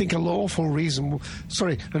mean, I think an awful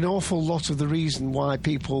lot of the reason why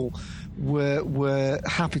people were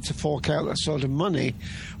happy to fork out that sort of money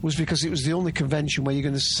was because it was the only convention where you're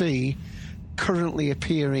going to see currently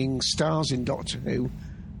appearing stars in Doctor Who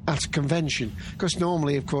at a convention. Because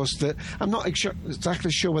normally, of course, I'm not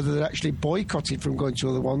exactly sure whether they're actually boycotted from going to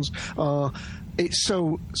other ones, or it's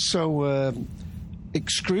so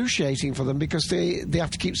excruciating for them because they have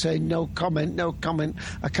to keep saying no comment,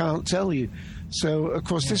 I can't tell you. So of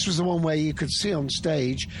course this was the one where you could see on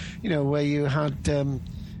stage, where you had the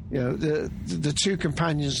two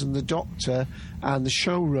companions and the Doctor and the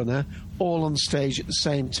showrunner all on stage at the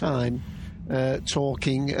same time,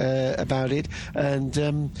 talking about it,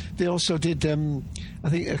 and they also did I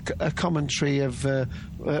think a commentary of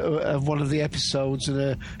one of the episodes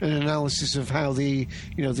and an analysis of how they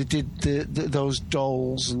did those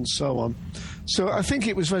dolls and so on. So I think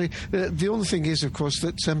it was very. The only thing is, of course,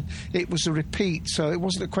 that it was a repeat. So it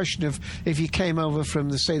wasn't a question of if you came over from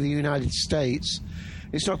the United States.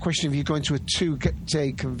 It's not a question of you going to a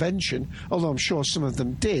 2-day convention, although I'm sure some of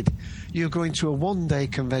them did. You're going to a 1-day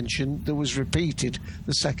convention that was repeated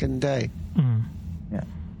the second day. Mm. Yeah.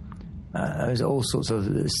 There's all sorts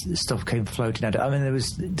of stuff came floating out. I mean, there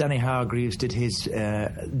was Danny Hargreaves did his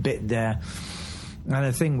bit there. And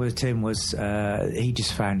the thing with Tim was he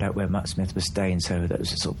just found out where Matt Smith was staying, so that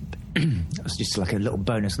was that was just like a little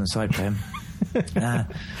bonus on the side for him.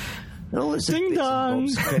 Ding dong!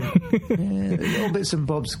 All bits and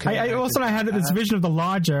bobs. I had this vision of the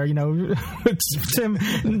lodger, Tim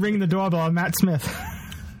ringing the doorbell and Matt Smith.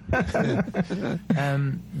 But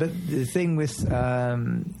the thing with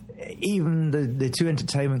even the two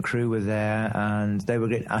entertainment crew were there, and they were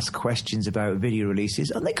getting asked questions about video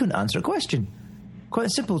releases, and they couldn't answer a question.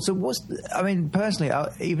 Quite simple. So personally,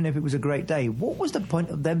 even if it was a great day, what was the point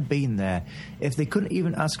of them being there if they couldn't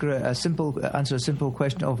even answer a simple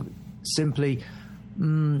question of simply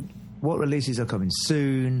what releases are coming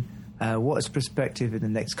soon, what is perspective in the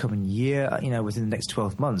next coming year, within the next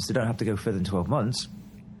 12 months. They don't have to go further than 12 months.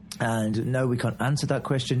 And no, we can't answer that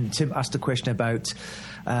question. Tim asked a question about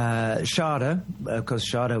Sharda, because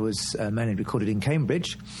Sharda was mainly recorded in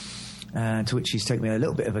Cambridge, to which he's taken me a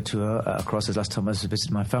little bit of a tour across as last time I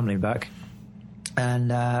visited my family back.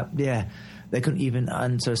 And, they couldn't even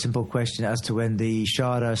answer a simple question as to when the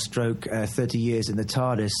Sharda stroke 30 years in the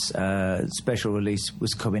TARDIS special release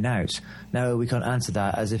was coming out. No, we can't answer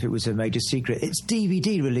that as if it was a major secret. It's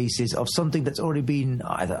DVD releases of something that's already been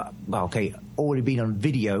already been on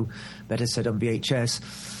video, better said on VHS.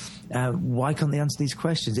 Why can't they answer these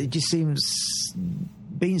questions? It just seems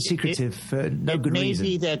being secretive for no good reason. It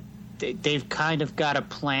may be that they've kind of got a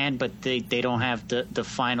plan, but they don't have the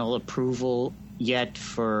final approval yet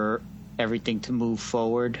for everything to move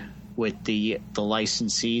forward. with the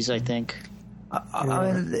licensees, I think.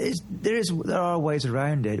 I mean, there are ways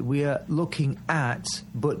around it. We are looking at,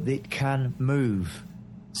 but it can move.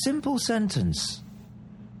 Simple sentence.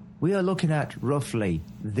 We are looking at roughly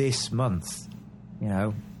this month,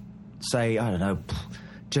 say, I don't know,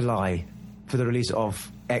 July, for the release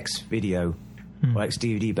of X video, or X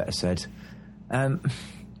DVD, better said.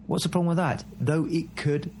 What's the problem with that? Though it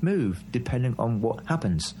could move, depending on what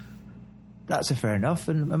happens. That's fair enough,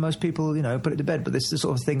 and most people, put it to bed. But this is the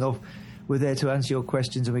sort of thing of, we're there to answer your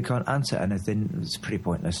questions and we can't answer anything. It's pretty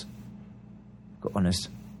pointless. Got honest.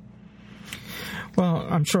 Well,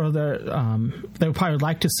 I'm sure they would probably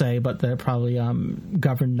like to say, but they're probably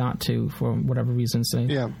governed not to for whatever reasons.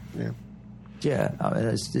 Yeah. I mean,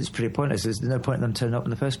 it's pretty pointless. There's no point in them turning up in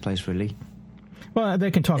the first place, really. Well,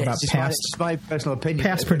 they can talk about past. It's my personal opinion.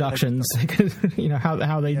 Past productions,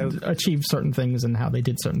 how they achieved certain things and how they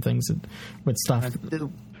did certain things with stuff.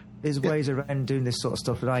 There's ways around doing this sort of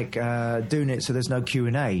stuff, like doing it so there's no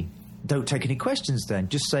Q&A. Don't take any questions then.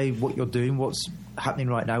 Just say what you're doing, what's happening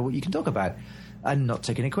right now, what you can talk about, and not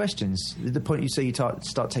take any questions. The point you say you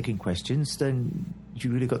start taking questions, then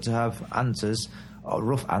you really got to have answers, or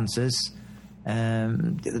rough answers.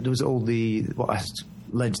 There was all what I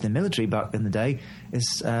learned in the military back in the day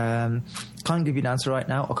is can't give you an answer right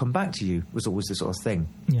now, I'll come back to you, was always the sort of thing,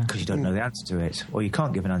 because you don't know the answer to it, or you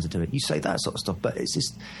can't give an answer to it. You say that sort of stuff, but it's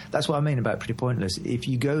just, that's what I mean about pretty pointless. If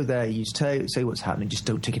you go there, you say what's happening, just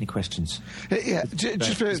don't take any questions.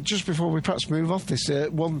 Just before we perhaps move off this,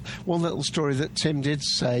 one little story that Tim did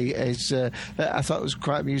say is I thought it was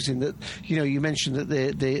quite amusing, that you mentioned that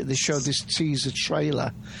they showed this teaser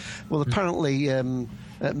trailer. Well, apparently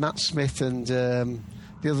Matt Smith and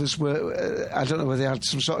the others were, I don't know whether they had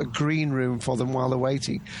some sort of green room for them while they're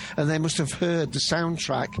waiting, and they must have heard the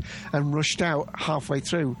soundtrack and rushed out halfway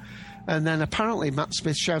through. And then apparently Matt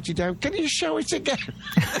Smith shouted down, "Can you show it again?"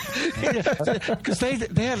 Because they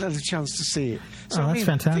hadn't had a chance to see it. So, that's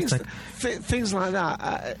fantastic. Things like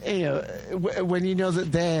that, when you know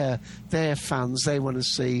that they're fans, they want to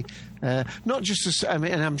see, not just to see, and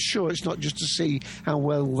I'm sure it's not just to see how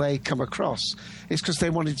well they come across. It's because they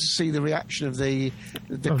wanted to see the reaction of the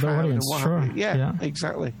crowd audience. And sure. Yeah,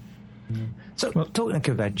 exactly. So, talking of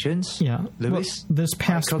conventions, Lewis, this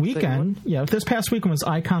past weekend was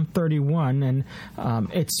Icon 31, and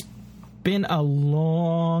it's been a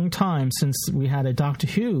long time since we had a Doctor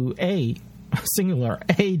Who, a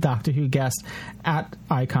Doctor Who guest at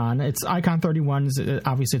Icon. It's Icon 31.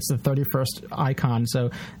 Obviously, it's the 31st Icon.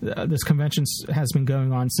 So this convention has been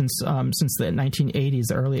going on since the 1980s,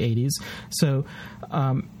 the early 80s. So.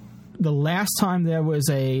 The last time there was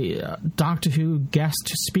a Doctor Who guest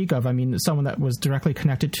to speak of, someone that was directly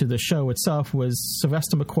connected to the show itself, was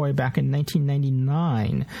Sylvester McCoy back in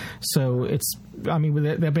 1999. So it's, there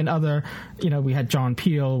have been other, we had John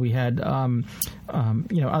Peel, we had,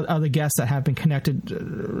 other guests that have been connected,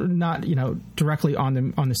 not, directly on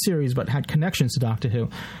the series, but had connections to Doctor Who.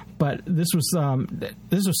 But this was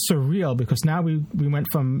surreal, because now we went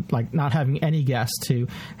from not having any guests to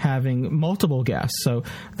having multiple guests. So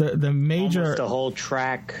the major, almost a whole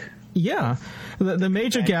track. Yeah, the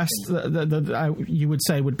major guest you would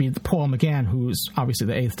say would be Paul McGann, who's obviously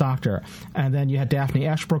the Eighth Doctor, and then you had Daphne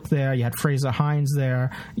Ashbrook there, you had Fraser Hines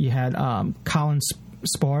there, you had Colin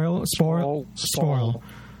Spoil,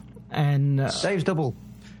 and Saves double.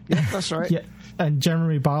 Yeah, that's right. Yeah. And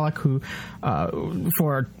Jeremy Bollock, who,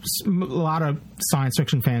 for a lot of science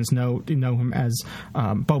fiction fans, know him as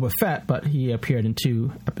Boba Fett, but he appeared in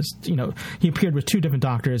he appeared with two different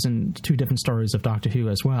Doctors and two different stories of Doctor Who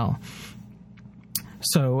as well.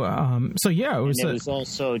 So yeah, it was. And there was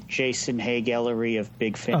also Jason Haig-Ellery of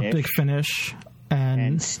Big Finish.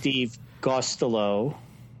 And Steve Costello,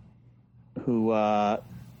 who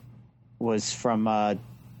was from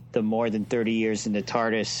the More Than 30 Years in the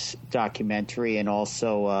TARDIS documentary, and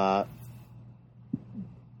also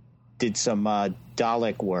did some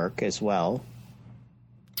Dalek work as well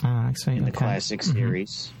in the classic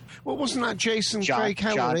series. Well, wasn't that Jason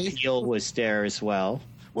Craig-Ellery? John Peel was there as well.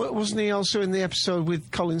 Wasn't he also in the episode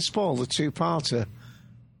with Colin Spall, the two-parter?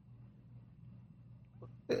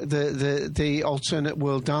 The alternate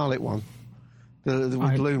world Dalek one, with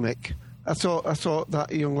Lumic. I thought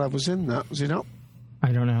that young lad was in that. Was he not?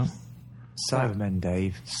 I don't know. Cybermen,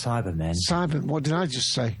 Dave. Cybermen. What did I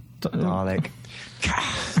just say? Dalek.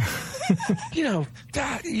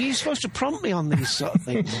 You're supposed to prompt me on these sort of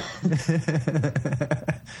things.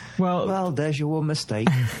 Well, there's your one mistake.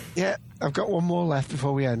 Yeah, I've got one more left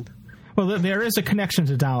before we end. Well, there is a connection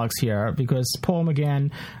to Daleks here, because Paul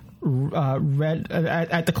McGann read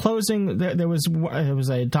at the closing. There was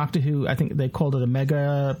a Doctor Who. I think they called it a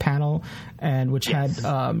mega panel, and which had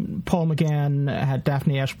Paul McGann, had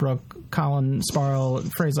Daphne Ashbrook, Colin Sparrow,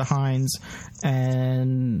 Fraser Hines,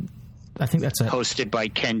 and I think that's it. Hosted by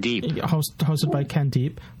Ken Deep. Hosted by Ken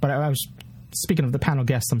Deep. But I was speaking of the panel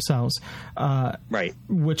guests themselves, right?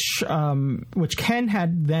 Which Ken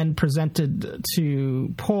had then presented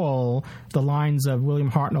to Paul the lines of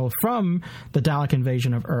William Hartnell from the Dalek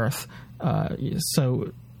Invasion of Earth.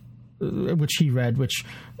 So, which he read, which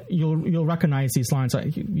you'll recognize these lines.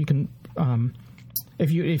 You can,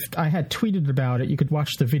 if I had tweeted about it, you could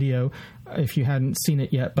watch the video if you hadn't seen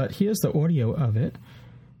it yet. But here's the audio of it.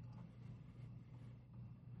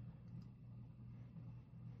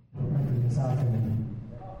 This afternoon.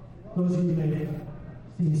 Those of you may have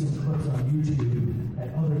seen some clips on YouTube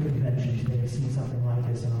at other conventions, may have seen something like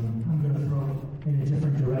this. I'm going to throw in a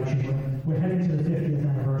different direction. We're heading to the 50th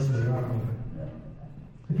anniversary, aren't we?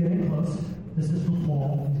 We're getting close. This is from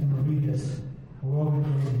Paul. He's going to read this. We're all going to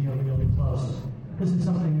be really close. This is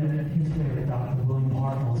something that his favorite Dr. William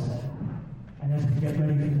Hartnell said. And as we get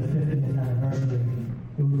ready for the 50th anniversary,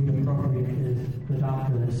 it would be appropriate if the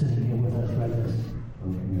doctor that's sitting here with us read this.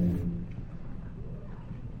 Okay.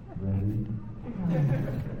 Ready?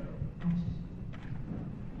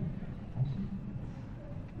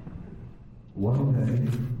 One day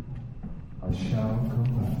I shall come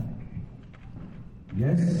back.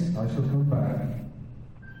 Yes, I shall come back.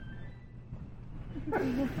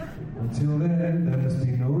 Until then, there must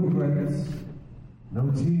be no regrets,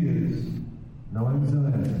 no tears, no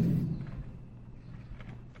anxiety.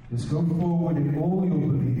 Just go forward in all your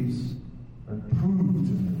beliefs and prove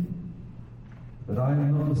to me that I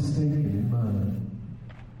am not mistaken in mine.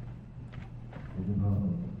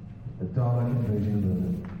 The Dalek Invasion of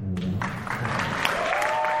Earth.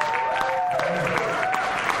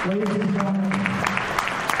 Ladies and gentlemen,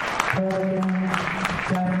 Paul McGann,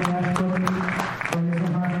 Daphne Ashbrook, Fraser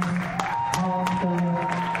Hines, Colin Sparrow,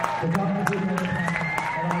 the Doctor Who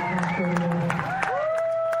and I can show you.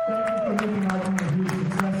 Thank you for making our huge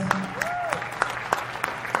success.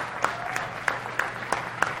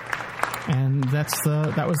 And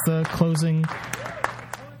that was the closing.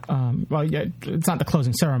 Well, yeah, it's not the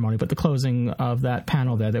closing ceremony, but the closing of that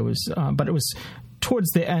panel there. There was, but it was towards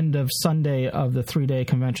the end of Sunday of the 3-day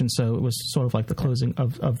convention, so it was sort of like the closing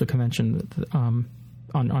of the convention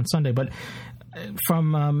on Sunday. But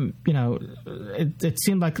from it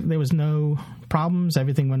seemed like there was no problems.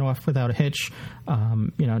 Everything went off without a hitch.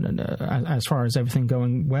 As far as everything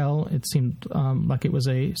going well, it seemed like it was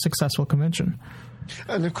a successful convention.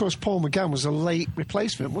 And of course, Paul McGann was a late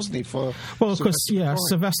replacement, wasn't he?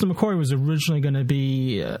 Sylvester McCoy was originally going to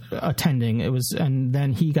be attending. And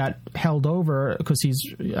then he got held over because he's,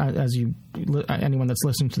 anyone that's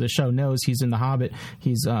listening to the show knows, he's in The Hobbit.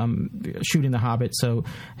 He's shooting The Hobbit, so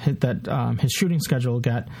his shooting schedule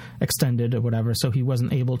got extended or whatever. So he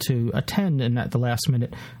wasn't able to attend. And at the last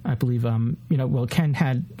minute, I believe, Ken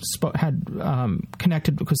had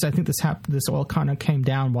connected, because I think this all kind of came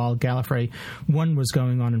down while Gallifrey 1 was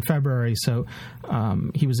going on in February, so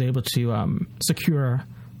he was able to secure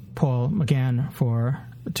Paul McGann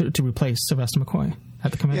to replace Sylvester McCoy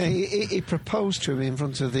at the convention. Yeah, he proposed to him in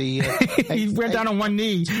front of the... he went down on one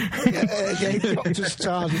knee. The Doctor's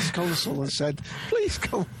TARDIS console and said, "Please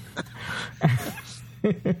come."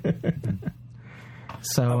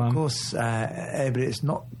 So, of course, everybody is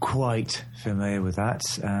not quite familiar with that.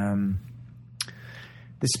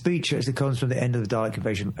 The speech actually comes from the end of the Dalek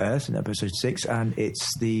Invasion of Earth in episode 6, and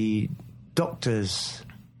it's the Doctor's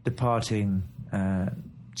departing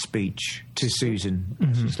speech to Susan,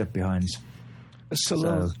 she's left behind. A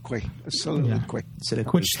soliloquy.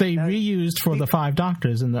 Which they reused for the Five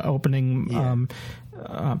Doctors in the opening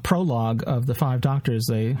prologue of the Five Doctors.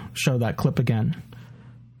 They show that clip again.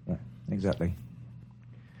 Yeah, exactly.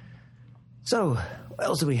 So, what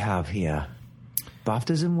else do we have here?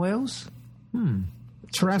 BAFTAs in Wales?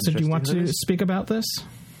 Teresa, do you want to speak about this?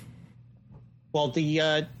 Well,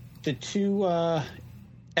 the two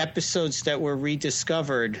episodes that were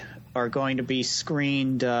rediscovered are going to be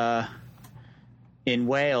screened in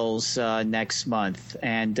Wales next month.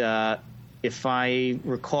 And if I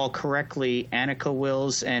recall correctly, Annika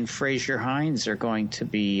Wills and Fraser Hines are going to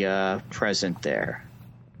be present there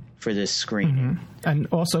for this screening. Mm-hmm. And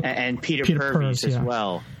also and Peter Purves as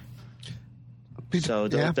well.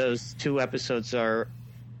 Those two episodes are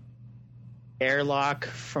Airlock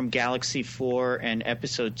from Galaxy 4 and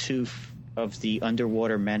episode 2 of The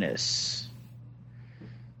Underwater Menace.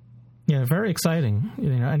 Yeah, very exciting.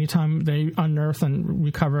 Anytime they unearth and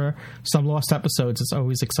recover some lost episodes, it's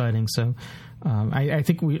always exciting. So I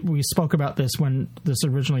think we spoke about this when this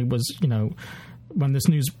originally was, when this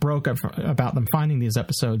news broke about them finding these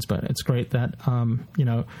episodes. But it's great that,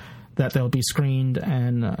 that they'll be screened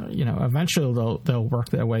and, eventually they'll work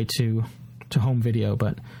their way to home video.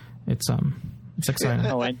 But it's exciting.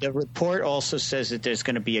 Oh, and the report also says that there's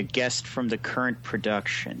going to be a guest from the current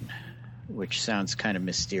production, which sounds kind of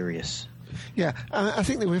mysterious. Yeah, I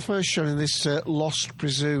think they were first shown in this lost,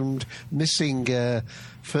 presumed, missing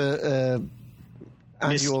for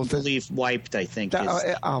annual... Believe wiped, I think.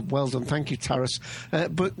 Well done, thank you, Taras.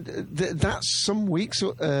 But that's some weeks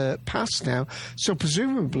past now, so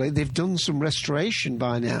presumably they've done some restoration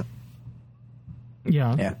by now.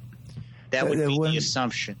 Yeah. That would be the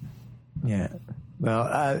assumption. Yeah.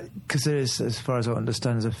 Well, because there is, as far as I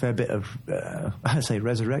understand, there's a fair bit of,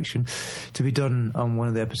 resurrection to be done on one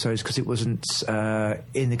of the episodes because it wasn't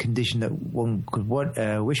in the condition that one could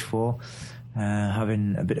wish for,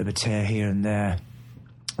 having a bit of a tear here and there.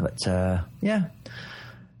 But,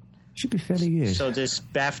 should be fairly good. So this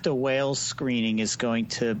BAFTA Wales screening is going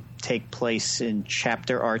to take place in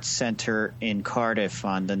Chapter Arts Centre in Cardiff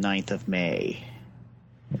on the 9th of May.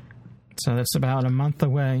 So that's about a month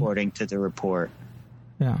away. According to the report.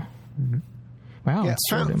 Yeah. Mm-hmm. Wow. Yeah,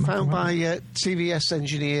 found by TVS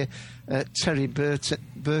engineer Terry Burkett,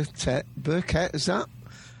 is that?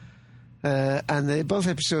 And both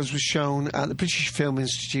episodes were shown at the British Film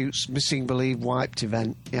Institute's Missing Believe Wiped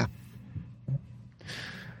event. Yeah.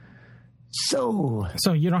 So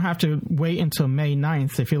Mm-hmm. you don't have to wait until May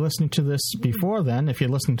 9th. If you're listening to this before then, if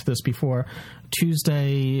you're listening to this before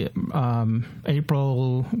Tuesday,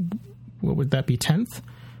 April, what would that be, 10th?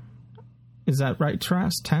 Is that right,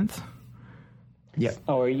 Taras? 10th? Yeah.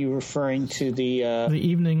 Oh, are you referring to the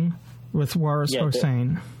evening with Waris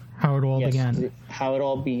Hussein? How it all began. How it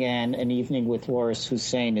all began. An evening with Waris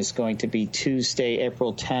Hussein is going to be Tuesday,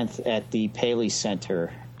 April 10th at the Paley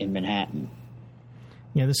Center in Manhattan.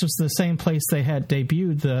 Yeah, this was the same place they had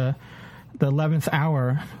debuted the 11th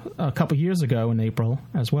Hour a couple years ago in April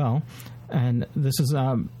as well, and this is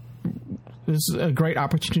a great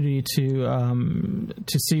opportunity to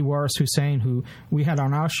see Waris Hussein, who we had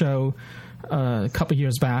on our show a couple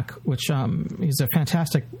years back, which he's a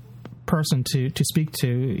fantastic person to speak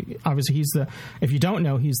to. Obviously, if you don't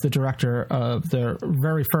know, he's the director of the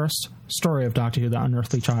very first story of Doctor Who, The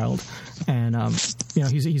Unearthly Child, and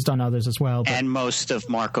he's done others as well. But, and most of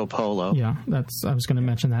Marco Polo. Yeah, I was going to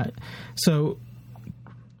mention that. So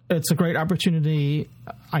it's a great opportunity.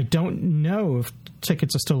 I don't know if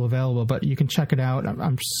tickets are still available, but you can check it out.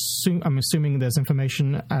 I'm assuming there's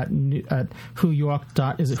information at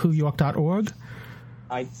whoyork. Is it whoyork.org?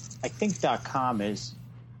 I think .com is.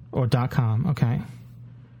 Or .com, okay.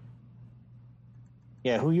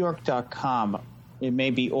 Yeah, whoyork.com. It may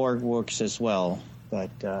be org works as well, but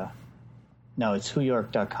no, it's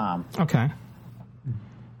whoyork.com. Okay.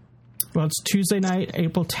 Well, it's Tuesday night,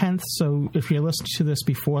 April 10th, so if you're listening to this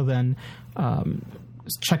before then,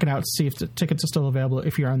 check it out, see if the tickets are still available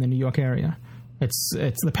if you're in the New York area. It's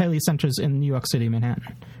the Paley Center's in New York City,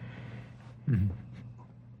 Manhattan. Mm-hmm.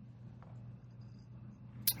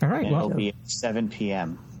 All right, and it'll be at 7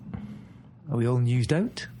 p.m. Are we all newsed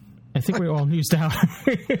out? I think we're all newsed out.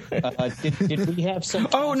 Did we have some?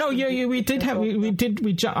 Oh no, yeah, we did have.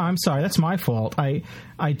 I'm sorry, that's my fault. I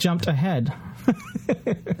jumped ahead.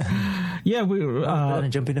 Yeah, we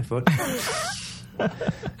jumping a foot.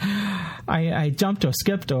 I jumped or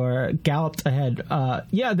skipped or galloped ahead.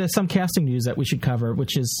 Yeah, there's some casting news that we should cover,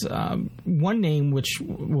 which is one name which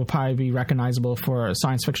will probably be recognizable for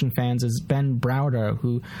science fiction fans is Ben Browder,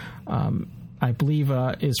 who I believe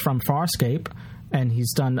is from Farscape, and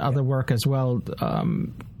he's done other work as well.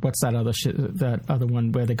 What's that other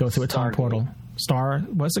one where they go through a time portal?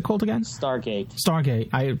 What's it called again?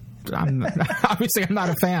 Stargate. I'm obviously I'm not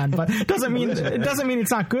a fan, but it doesn't mean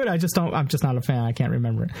it's not good. I'm just not a fan. I can't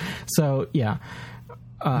remember it. So yeah.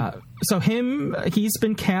 So he's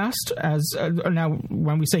been cast as now.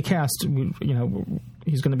 When we say cast,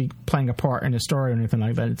 he's going to be playing a part in a story or anything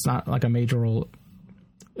like that. It's not like a major role,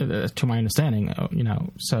 to my understanding.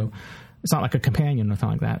 So it's not like a companion or anything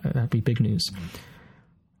like that. That'd be big news.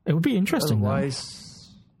 It would be interesting.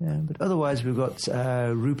 But otherwise, we've got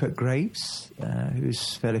Rupert Graves,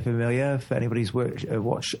 who's fairly familiar for anybody who's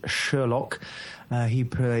watched Sherlock. He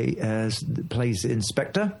plays the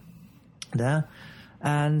Inspector there.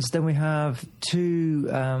 And then we have two,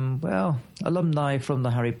 alumni from the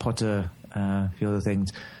Harry Potter, a few other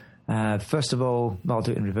things. First of all, I'll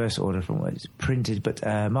do it in reverse order from what it's printed, but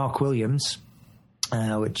Mark Williams,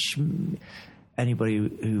 which anybody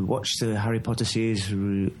who watched the Harry Potter series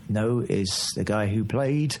who know is the guy who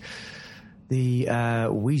played the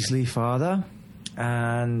Weasley father.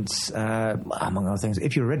 And among other things,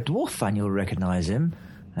 if you're a Red Dwarf fan, you'll recognise him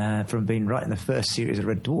from being right in the first series of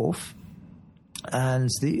Red Dwarf. And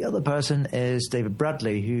the other person is David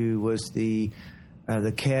Bradley, who was the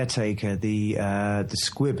caretaker, the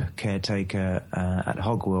squib caretaker at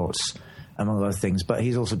Hogwarts, among other things. But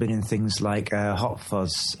he's also been in things like Hot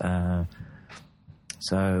Fuzz.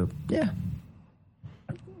 So, yeah.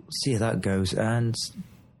 See how that goes. And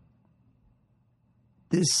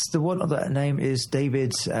the one other name is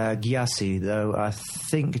David Gyasi, though I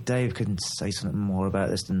think Dave can say something more about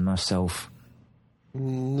this than myself.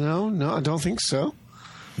 No, I don't think so.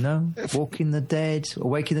 No? Walking the Dead,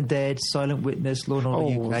 Awaking the Dead, Silent Witness, Law &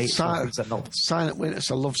 Order UK. Silent Witness,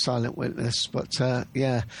 I love Silent Witness, but I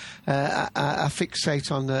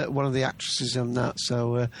fixate on one of the actresses on that,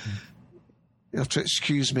 so you have to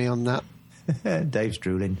excuse me on that. Dave's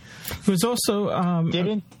drooling. Who's also...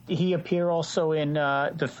 Didn't he appear also in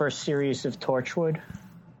the first series of Torchwood?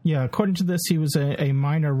 Yeah, according to this, he was a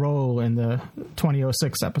minor role in the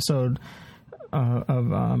 2006 episode of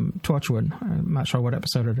Torchwood. I'm not sure what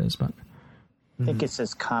episode it is, but... I think it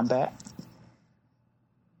says Combat.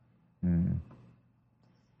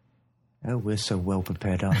 Oh, we're so well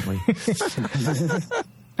prepared, aren't we?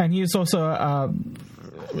 And he's also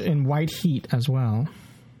in White Heat as well.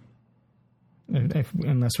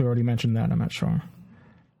 Unless we already mentioned that, I'm not sure.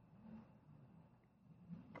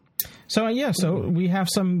 So, so we have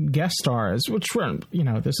some guest stars, which were,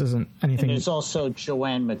 this isn't anything... And there's also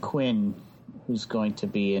Joanne McQuinn, who's going to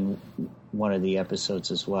be in one of the episodes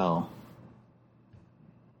as well.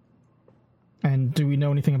 And do we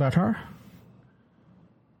know anything about her?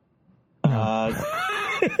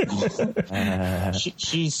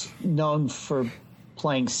 She's known for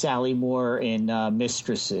playing Sally Moore in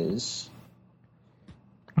Mistresses.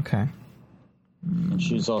 Okay. And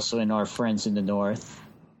she was also in Our Friends in the North.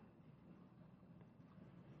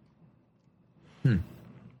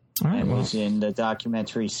 All right, and was in the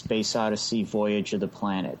documentary Space Odyssey, Voyage of the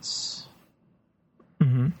Planets.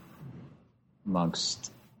 Mm-hmm.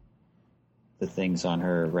 Amongst the things on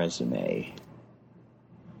her resume.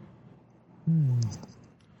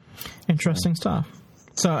 Interesting stuff.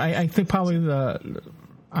 So I think probably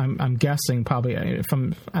I'm guessing probably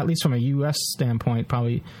from at least from a U.S. standpoint,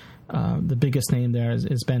 probably the biggest name there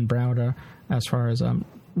is Ben Browder as far as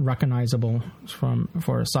recognizable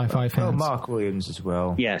for sci-fi fans. Oh, Mark Williams as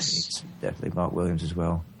well. Yes, it's definitely Mark Williams as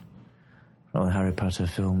well. All the Harry Potter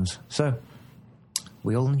films. So,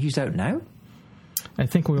 we all newsed out now? I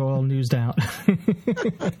think we're all newsed out.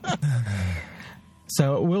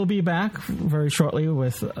 So we'll be back very shortly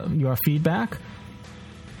with your feedback.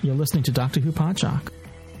 You're listening to Doctor Who Podshock.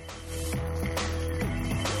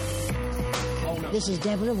 This is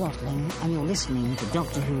Deborah Watling, and you're listening to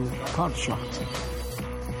Doctor Who Podshock.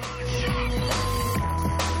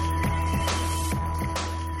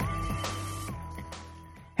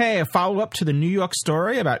 Hey, a follow-up to the New York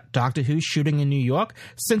story about Doctor Who shooting in New York.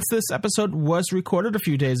 Since this episode was recorded a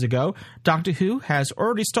few days ago, Doctor Who has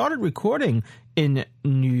already started recording in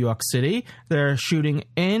New York City. They're shooting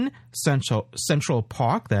in Central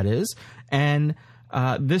Park, that is, and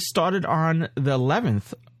this started on the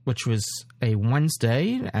 11th, which was a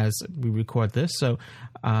Wednesday as we record this. So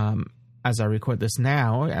as I record this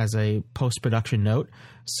now as a post-production note.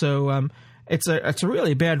 So it's a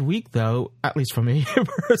really bad week, though, at least for me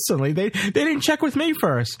personally. They didn't check with me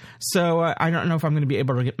first. So I don't know if I'm going to be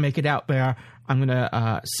able to make it out there. I'm going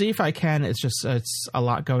to see if I can. It's a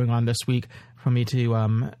lot going on this week for me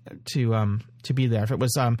to be there. If it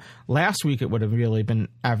was last week, it would have really been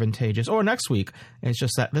advantageous. Or next week. It's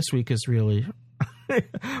just that this week is really...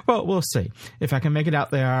 Well, we'll see. If I can make it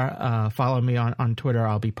out there, follow me on Twitter.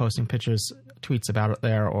 I'll be posting pictures, tweets about it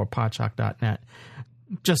there, or podshock.net.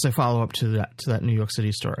 Just a follow-up to that New York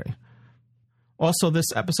City story. Also, this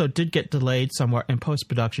episode did get delayed somewhat in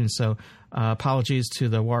post-production, so apologies to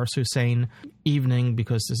the Waris Hussein evening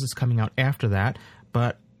because this is coming out after that.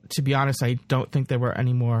 But to be honest, I don't think there were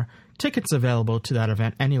any more tickets available to that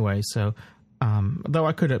event anyway, so though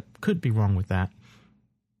I could be wrong with that.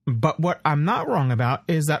 But what I'm not wrong about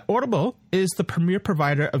is that Audible is the premier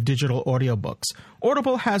provider of digital audiobooks.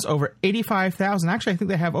 Audible has over 85,000, actually I think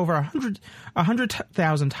they have over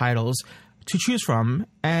 100,000 titles to choose from,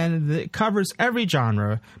 and it covers every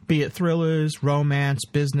genre, be it thrillers, romance,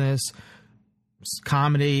 business,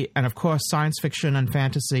 comedy, and of course science fiction and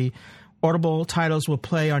fantasy. Audible titles will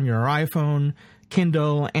play on your iPhone,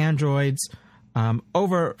 Kindle, Androids,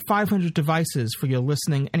 over 500 devices for your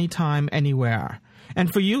listening anytime, anywhere.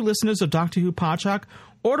 And for you listeners of Doctor Who Podshock,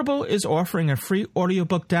 Audible is offering a free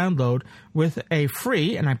audiobook download with a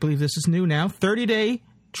free, and I believe this is new now, 30-day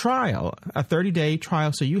trial. A 30-day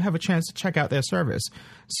trial, so you have a chance to check out their service.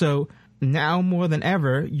 So now more than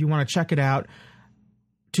ever, you want to check it out.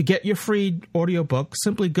 To get your free audiobook,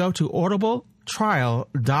 simply go to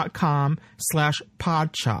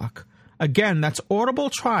audibletrial.com/Podshock. Again, that's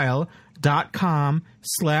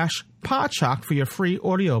audibletrial.com/Podshock for your free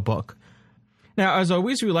audiobook. Now, as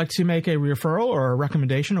always, we like to make a referral or a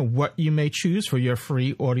recommendation of what you may choose for your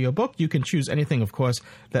free audiobook. You can choose anything, of course,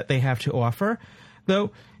 that they have to offer.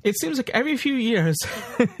 Though it seems like every few years,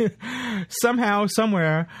 somehow,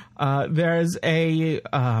 somewhere, there's a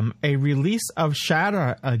release of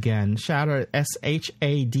Shada again. Shada,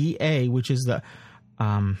 Shada, which is the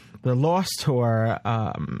lost or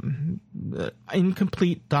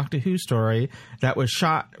incomplete Doctor Who story that was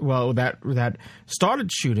shot. Well, that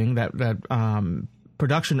started shooting. That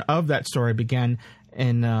production of that story began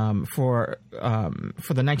in for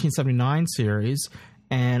the 1979 series,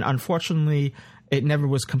 and unfortunately, it never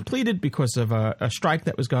was completed because of a strike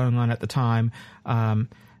that was going on at the time.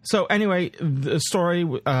 So anyway, the story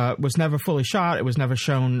was never fully shot. It was never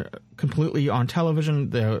shown completely on television.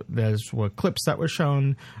 There were clips that were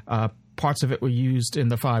shown. Parts of it were used in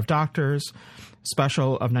the Five Doctors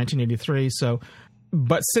special of 1983. So,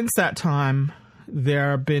 but since that time,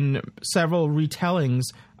 there have been several retellings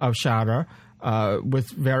of Shada with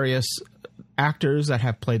various actors that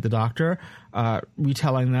have played the Doctor,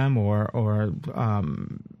 retelling them or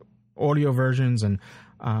audio versions and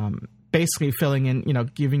basically filling in,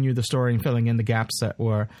 giving you the story and filling in the gaps that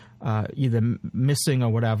were either missing or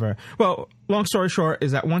whatever. Well, long story short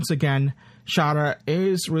is that once again, Shada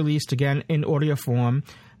is released again in audio form.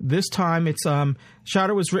 This time it's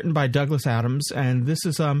Shada was written by Douglas Adams, and this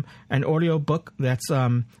is an audio book that's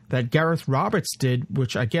that Gareth Roberts did,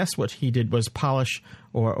 which I guess what he did was polish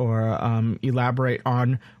or elaborate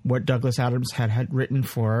on what Douglas Adams had written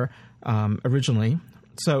for originally.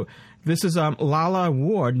 So this is Lala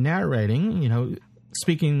Ward narrating,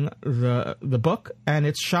 speaking the book, and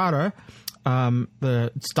it's Shada,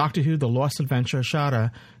 it's Doctor Who, The Lost Adventure of Shada.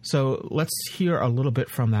 So let's hear a little bit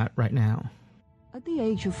from that right now. At the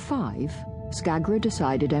age of 5, Skagra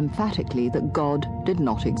decided emphatically that God did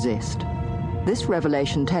not exist. This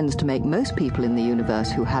revelation tends to make most people in the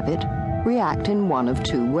universe who have it react in one of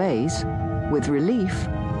two ways, with relief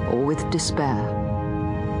or with despair.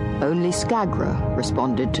 Only Skagra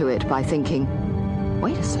responded to it by thinking,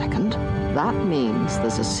 wait a second, that means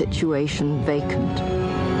there's a situation vacant.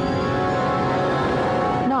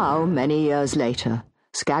 Now, many years later,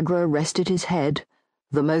 Skagra rested his head,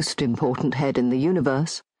 the most important head in the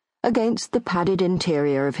universe, against the padded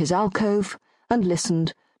interior of his alcove and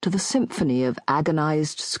listened to the symphony of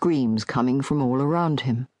agonized screams coming from all around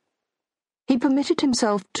him. He permitted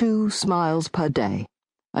himself 2 smiles per day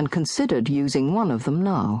and considered using one of them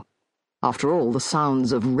now. After all, the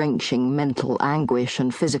sounds of wrenching mental anguish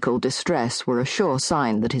and physical distress were a sure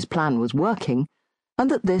sign that his plan was working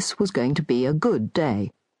and that this was going to be a good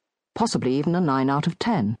day, possibly even a 9 out of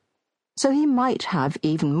 10. So he might have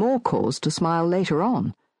even more cause to smile later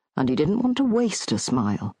on, and he didn't want to waste a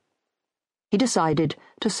smile. He decided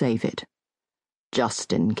to save it,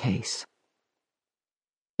 just in case.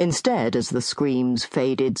 Instead, as the screams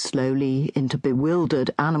faded slowly into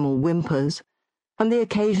bewildered animal whimpers and the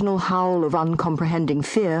occasional howl of uncomprehending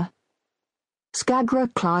fear,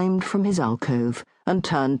 Skagra climbed from his alcove and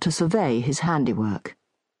turned to survey his handiwork.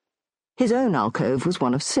 His own alcove was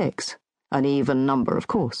one of 6, an even number, of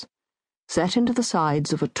course, set into the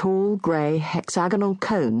sides of a tall grey hexagonal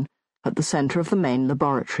cone at the centre of the main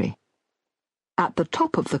laboratory. At the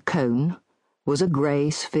top of the cone was a grey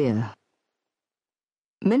sphere.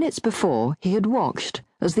 Minutes before, he had watched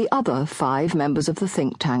as the other 5 members of the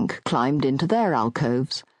think tank climbed into their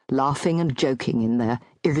alcoves, laughing and joking in their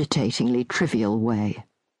irritatingly trivial way.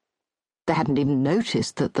 They hadn't even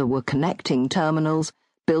noticed that there were connecting terminals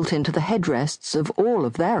built into the headrests of all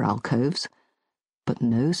of their alcoves, but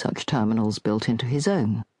no such terminals built into his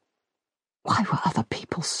own. Why were other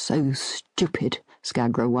people so stupid,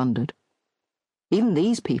 Skagra wondered. Even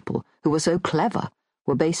these people, who were so clever,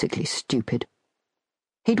 were basically stupid.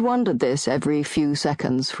 He'd wondered this every few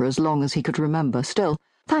seconds for as long as he could remember. Still,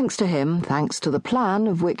 thanks to him, thanks to the plan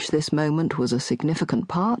of which this moment was a significant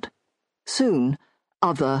part, soon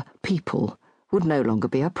other people would no longer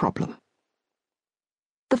be a problem.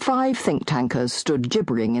 The 5 think-tankers stood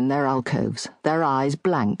gibbering in their alcoves, their eyes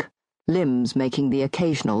blank, limbs making the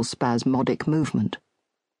occasional spasmodic movement.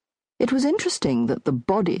 It was interesting that the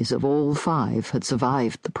bodies of all 5 had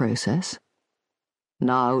survived the process.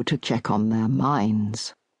 now to check on their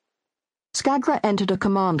minds. Skagra entered a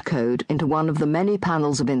command code into one of the many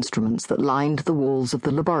panels of instruments that lined the walls of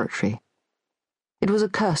the laboratory. It was a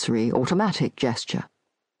cursory, automatic gesture.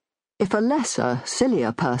 If a lesser,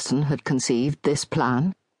 sillier person had conceived this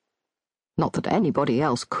plan, not that anybody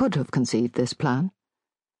else could have conceived this plan,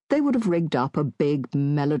 they would have rigged up a big,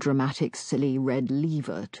 melodramatic, silly red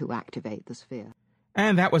lever to activate the sphere.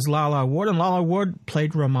 And that was Lala Ward, and Lala Ward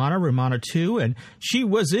played Romana 2, and she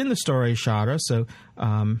was in the story Shada, so,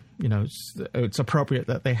 it's appropriate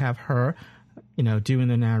that they have her, doing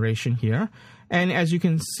the narration here. And as you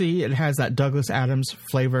can see, it has that Douglas Adams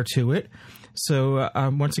flavor to it. So,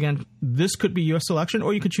 once again, this could be your selection,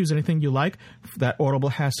 or you could choose anything you like that Audible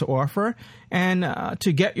has to offer. And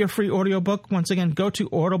to get your free audiobook, once again, go to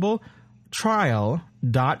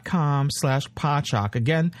audibletrial.com/Podshock.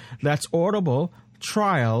 Again, that's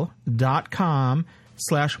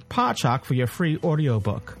audibletrial.com/Podshock for your free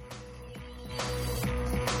audiobook.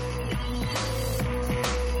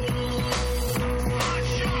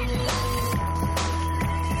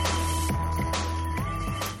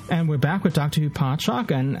 And we're back with Doctor Who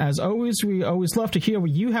Podshock, and as always, we always love to hear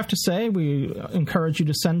what you have to say. We encourage you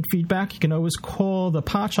to send feedback. You can always call the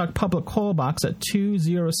Podshock public call box at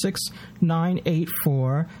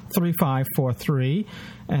 206-984-3543,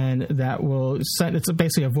 and that will send, it's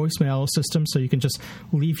basically a voicemail system, so you can just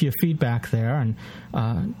leave your feedback there. And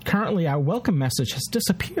currently, our welcome message has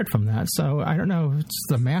disappeared from that, so I don't know if it's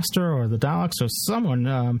the Master or the Daleks or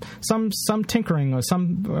someone, some tinkering or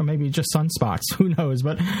maybe just sunspots, who knows,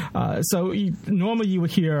 but normally you would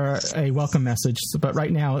hear a welcome message, but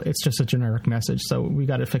right now it's just a generic message, so we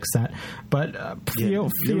got to fix that. But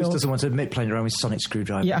Lewis doesn't want to admit playing around with sonic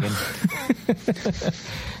screwdriver again.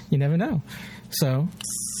 You never know. So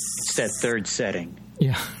it's that third setting.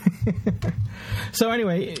 Yeah. So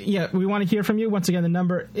anyway, we want to hear from you. Once again, the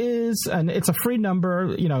number is, and it's a free number.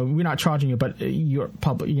 We're not charging you, but your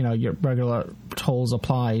public, your regular tolls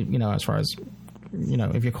apply. As far as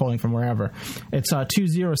if you're calling from wherever. It's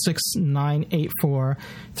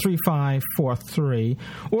 206-984-3543.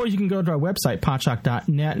 Or you can go to our website,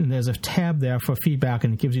 podshock.net, and there's a tab there for feedback,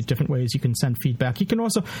 and it gives you different ways you can send feedback. You can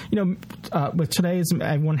also, with today's,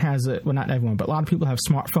 everyone has it, well, not everyone, but a lot of people have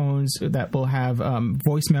smartphones that will have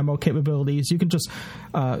voice memo capabilities. You can just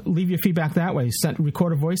leave your feedback that way.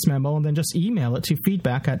 Record a voice memo, and then just email it to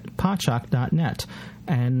feedback@podshock.net,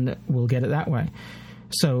 and we'll get it that way.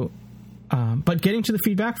 So, but getting to the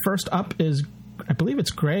feedback, first up is, I believe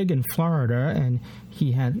it's Greg in Florida, and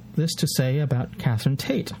he had this to say about Catherine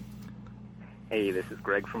Tate. Hey, this is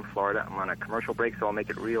Greg from Florida. I'm on a commercial break, so I'll make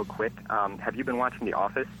it real quick. Have you been watching The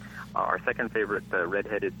Office? Our third favorite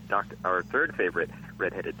redheaded Doctor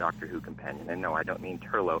Who companion, and no, I don't mean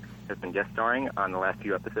Turlough, has been guest starring on the last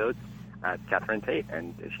few episodes. Catherine Tate,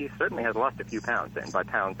 and she certainly has lost a few pounds, and by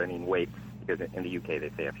pounds I mean weight, because in the UK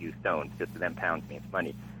they say a few stones, because to them pounds means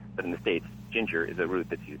money. But in the States, ginger is a root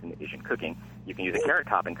that's used in Asian cooking. You can use a carrot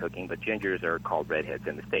top in cooking, but gingers are called redheads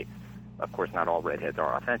in the States. Of course, not all redheads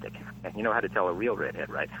are authentic. And you know how to tell a real redhead,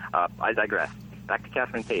 right? I digress. Back to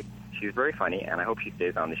Catherine Tate. She's very funny, and I hope she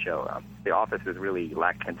stays on the show. The Office has really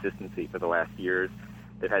lacked consistency for the last years.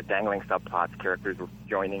 They've had dangling subplots, characters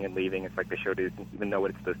joining and leaving. It's like the show doesn't even know what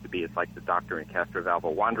it's supposed to be. It's like the Doctor and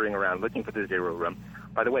Castrovalvo wandering around looking for the zero room.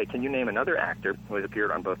 By the way, can you name another actor who has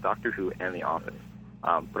appeared on both Doctor Who and The Office?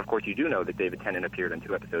 But of course, you do know that David Tennant appeared on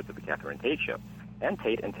 2 episodes of the Catherine Tate Show. And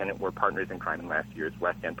Tate and Tennant were partners in crime in last year's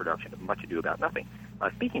West End production of Much Ado About Nothing.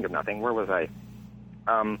 Speaking of nothing, where was I?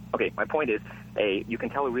 Okay, my point is, A, you can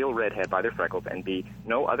tell a real redhead by their freckles, and B,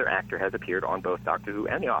 no other actor has appeared on both Doctor Who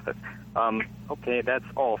and The Office. Okay, that's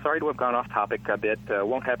all. Sorry to have gone off topic a bit.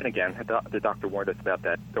 Won't happen again. The doctor warned us about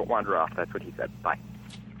that. Don't wander off. That's what he said. Bye.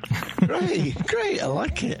 Great. I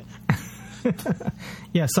like it.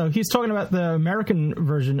 Yeah, so he's talking about the American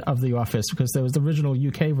version of The Office, because there was the original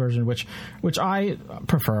UK version, which I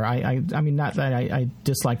prefer. I mean, not that I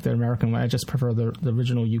dislike the American one. I just prefer the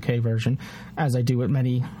original UK version, as I do with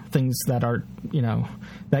many things that are,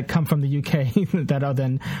 that come from the UK that are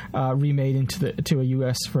then remade into a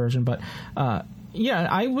US version. But yeah,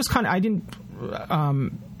 I didn't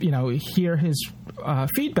hear his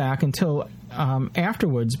feedback until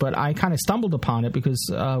afterwards, but I kind of stumbled upon it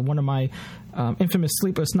because one of my infamous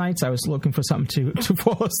sleepless nights, I was looking for something to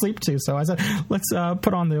fall asleep to. So I said, let's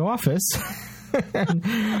put on The Office.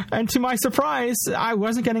 and to my surprise, I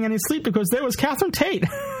wasn't getting any sleep because there was Catherine Tate.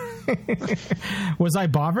 Was I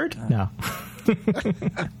bothered? No. Do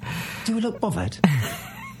we look bothered?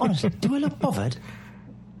 Honestly, do we look bothered?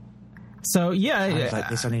 So, yeah. Sounds like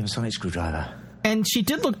this on even sonic screwdriver. And she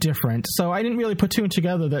did look different, so I didn't really put two and two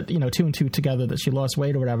together that she lost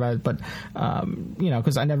weight or whatever. But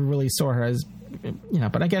because I never really saw her as,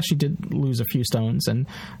 but I guess she did lose a few stones, and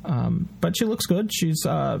but she looks good. She's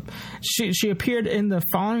she appeared in the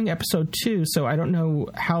following episode too. So I don't know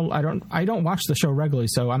how I don't watch the show regularly,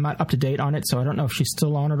 so I'm not up to date on it. So I don't know if she's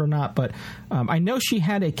still on it or not. But I know she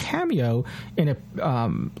had a cameo in it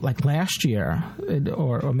like last year,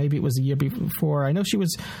 or maybe it was the year before. I know she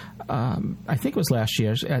was. I think it was last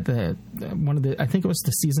year at I think it was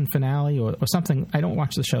the season finale or something. I don't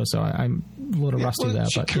watch the show, so I'm a little rusty there.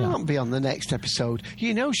 She but can't be on the next episode.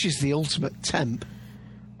 She's the ultimate temp.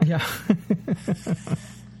 Yeah.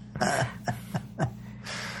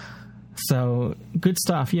 So good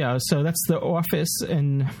stuff. Yeah. So that's The Office,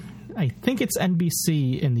 and I think it's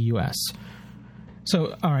NBC in the U.S.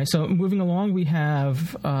 So, all right, so moving along, we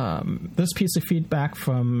have this piece of feedback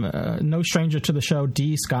from no stranger to the show,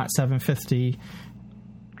 D. Scott 750.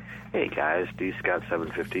 Hey, guys, D. Scott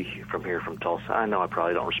 750 from Tulsa. I know I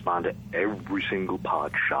probably don't respond to every single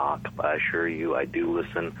Podshock, but I assure you I do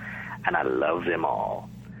listen, and I love them all.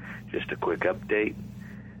 Just a quick update.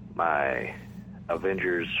 My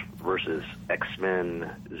Avengers versus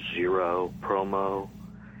X-Men Zero promo,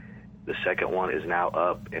 the second one is now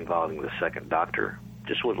up, involving the second Doctor.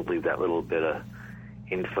 Just wanted to leave that little bit of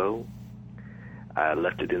info. I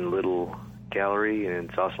left it in the little gallery, and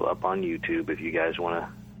it's also up on YouTube if you guys want to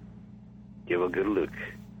give a good look.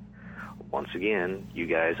 Once again, you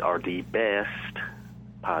guys are the best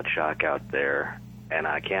Podshock out there, and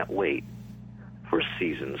I can't wait for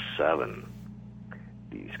Season 7.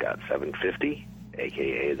 D. Scott 750,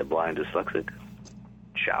 a.k.a. the Blind Dyslexic.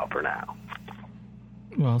 Ciao for now.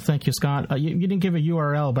 Well, thank you, Scott. You didn't give a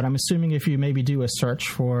URL, but I'm assuming if you maybe do a search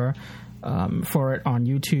for it on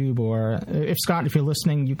YouTube, or if you're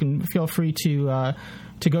listening, you can feel free to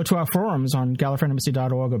go to our forums on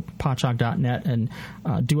gallifreyanembassy.org or podshock.net and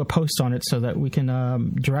do a post on it so that we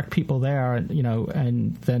can direct people there,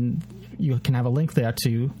 and then you can have a link there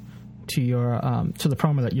to your to the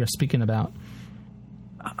promo that you're speaking about.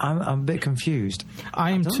 I'm a bit confused.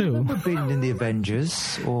 I am too. Remember being in the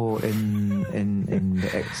Avengers or in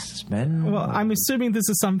the X-Men. Well, I'm assuming this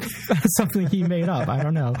is something he made up. I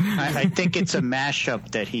don't know. I think it's a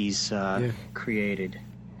mashup that he's created.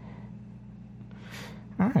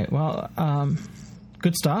 All right. Well,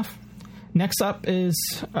 good stuff. Next up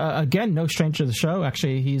is, again, no stranger to the show.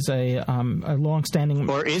 Actually, he's a long-standing...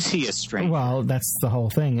 Or is he a stranger? Well, that's the whole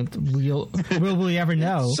thing. Will we ever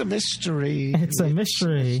know? It's a mystery. It's a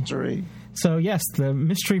mystery. So, yes, the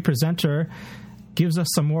mystery presenter gives us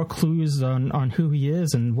some more clues on who he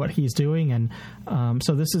is and what he's doing. And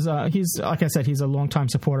so this is... he's, like I said, he's a long-time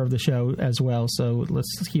supporter of the show as well. So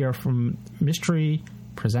let's hear from mystery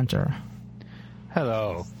presenter.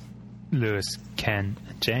 Hello, Lewis, Ken,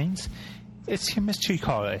 and James. It's your mystery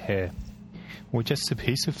caller here with just a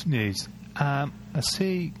piece of news. I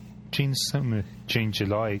see June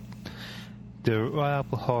July, the Royal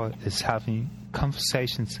Albert Hall is having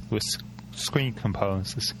conversations with screen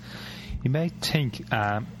composers. You may think,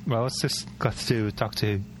 what's this got to do with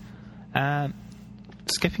Doctor Who?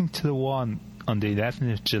 Skipping to the one on the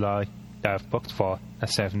 11th of July that I've booked for at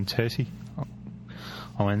 7:30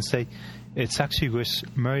 on Wednesday, it's actually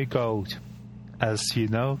with Murray Gold, as you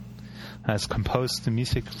know, has composed the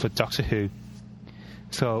music for Doctor Who.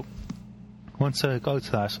 So once I go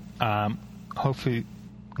to that, hopefully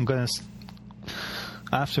I'm going to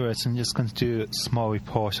afterwards I'm just going to do a small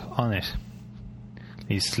report on it, at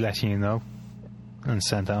least letting you know, and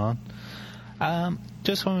send that on.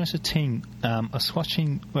 Just one other thing, I was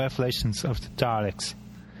watching Revelations of the Daleks,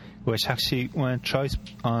 which actually when I tried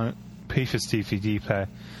on previous DVD player,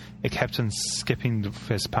 it kept on skipping the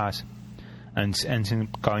first part and ending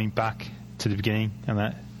up going back to the beginning, and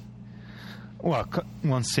that, well,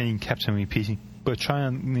 one scene kept on repeating. But trying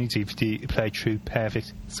on new DVD, it played through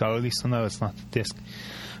perfect, so at least I know it's not the disc.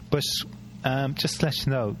 But just to let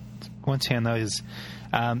you know, one thing I know is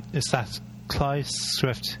that Clive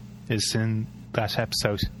Swift is in that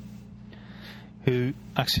episode, who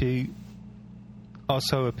actually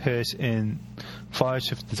also appeared in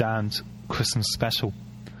Voyage of the Damned Christmas special.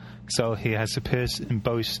 So he has appeared in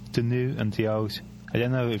both the new and the old. I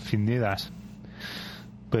don't know if you knew that,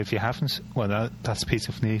 but if you haven't, well, that's a piece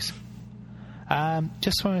of news.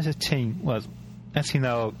 Just one other thing. Well, as you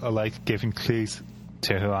know, I like giving clues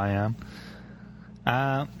to who I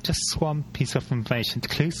am. Just one piece of information. The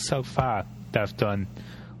clues so far that I've done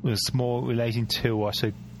was more relating to what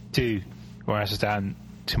I do rather than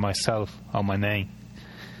to myself or my name.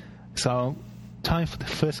 So, time for the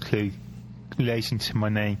first clue relating to my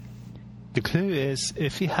name. The clue is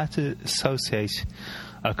if you had to associate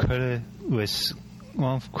a colour with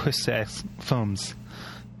one of Chris X films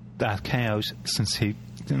that came out since he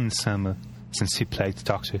in the cinema since he played the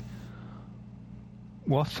Doctor,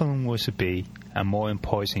 what film would it be, and more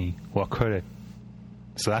importantly, what colour?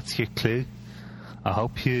 So that's your clue. I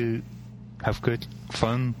hope you have good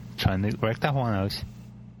fun trying to work that one out.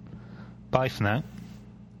 Bye for now.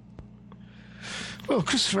 Well,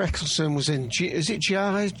 Christopher Eccleston was in... Is it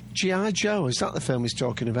G.I. Joe? Is that the film he's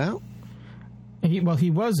talking about? He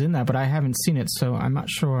was in that, but I haven't seen it, so I'm not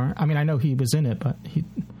sure. I mean, I know he was in it, but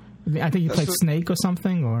I think he played Snake or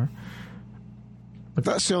something, or...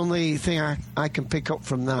 That's the only thing I can pick up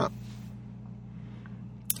from that.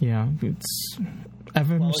 Yeah, it's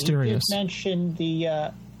ever mysterious. You did mention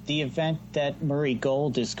the event that Murray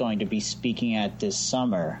Gold is going to be speaking at this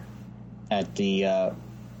summer at the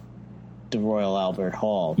Royal Albert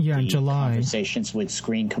Hall. Yeah, in July. Conversations with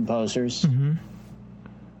Screen Composers. Mm-hmm.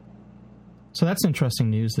 So that's interesting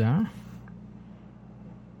news there.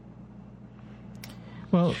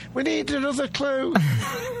 Well, we need another clue.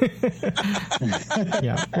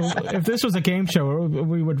 Yeah. Well, if this was a game show,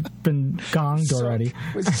 we would have been gonged already.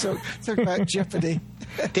 Talk about Jeopardy.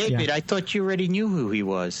 David, I thought you already knew who he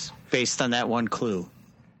was based on that one clue.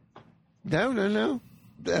 No.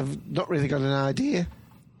 I've not really got an idea.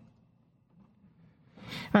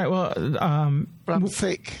 All right, well... but I'm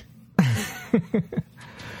thick.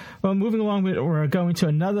 Well, moving along, we're going to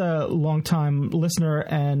another longtime listener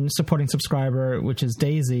and supporting subscriber, which is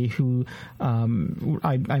Daisy, who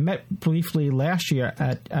I met briefly last year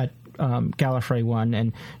at Gallifrey 1,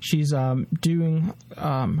 and she's doing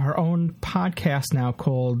her own podcast now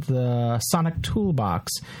called the Sonic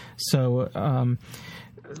Toolbox. So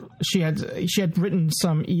she had written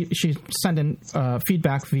she sent in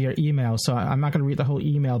feedback via email, so I'm not going to read the whole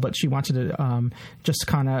email, but she wanted to just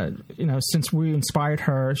kind of, since we inspired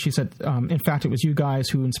her, she said, in fact, it was you guys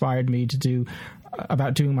who inspired me to do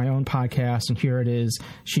my own podcast, and here it is.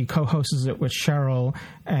 She co-hosts it with Cheryl,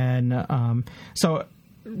 and so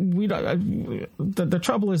the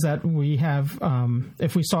trouble is that we have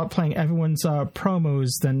if we start playing everyone's promos,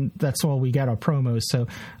 then that's all we get are promos. So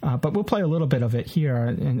but we'll play a little bit of it here,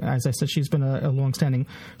 and as I said, she's been a longstanding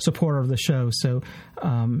supporter of the show, so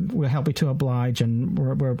we're happy to oblige, and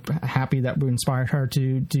we're happy that we inspired her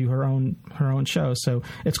to do her own show. So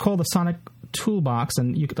it's called the Sonic Toolbox,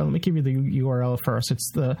 and let me give you the URL first.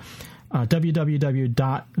 It's the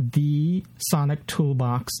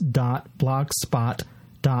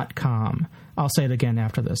www.thesonictoolbox.blogspot.com. I'll say it again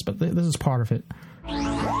after this, but this is part of it.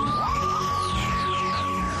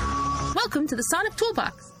 Welcome to the Sonic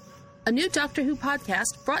Toolbox, a new Doctor Who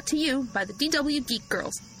podcast brought to you by the DW Geek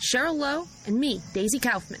Girls, Cheryl Lowe, and me, Daisy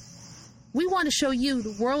Kaufman. We want to show you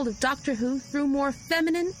the world of Doctor Who through more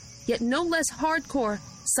feminine, yet no less hardcore,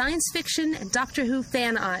 science fiction and Doctor Who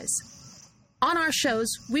fan eyes. On our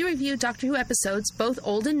shows, we review Doctor Who episodes, both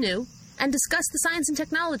old and new, and discuss the science and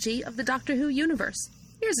technology of the Doctor Who universe.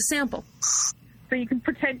 Here's a sample. So you can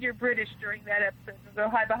pretend you're British during that episode and go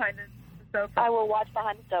hide behind the sofa. I will watch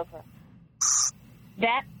behind the sofa.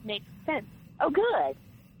 That makes sense. Oh, good.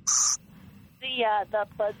 The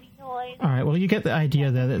fuzzy noise. All right, well, you get the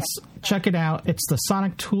idea there. Check it out. It's the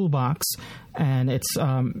Sonic Toolbox, and it's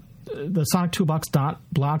the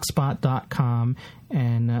sonictoolbox.blogspot.com,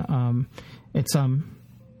 and it's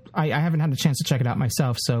I haven't had a chance to check it out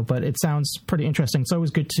myself, but it sounds pretty interesting. It's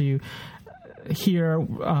always good to hear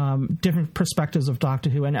different perspectives of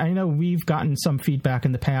Doctor Who, and I know we've gotten some feedback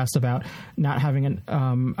in the past about not having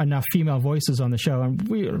enough female voices on the show, and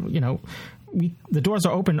the doors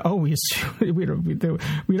are open always.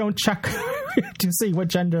 we don't check to see what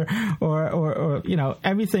gender or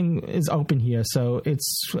everything is open here, so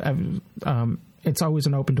it's always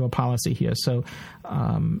an open door policy here. So.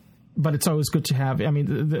 But it's always good to have. I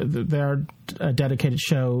mean, they're a dedicated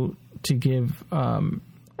show to give a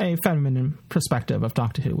feminine perspective of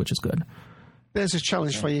Doctor Who, which is good. There's a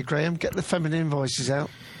challenge for you, Graham. Get the feminine voices out.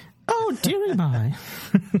 Oh, dearie my.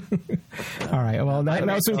 All right. Well, that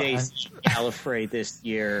was Gallifrey this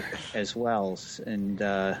year as well, and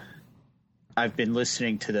I've been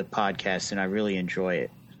listening to the podcast, and I really enjoy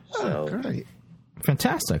it. So great,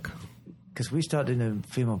 fantastic. Because we start doing the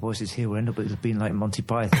female voices here, we'll end up with being like Monty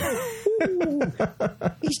Python.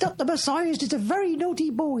 He's not the Messiah, he's a very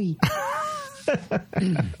naughty boy.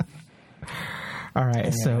 All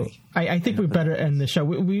right, so I think we better end the show.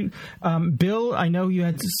 Bill, I know you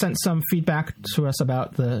had sent some feedback to us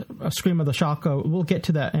about the Scream of the Shock. We'll get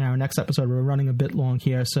to that in our next episode. We're running a bit long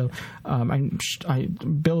here, so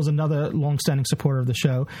Bill's another long-standing supporter of the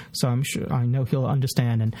show, so I know he'll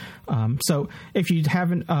understand. And so if you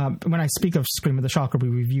haven't, when I speak of Scream of the Shock, we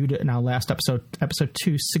reviewed it in our last episode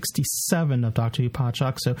 267 of Doctor Who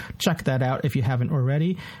Podshock, so check that out if you haven't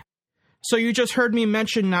already. So you just heard me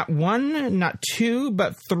mention not one, not two,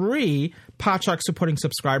 but 3 Podshock supporting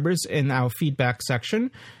subscribers in our feedback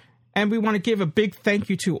section. And we want to give a big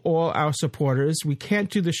thank you to all our supporters. We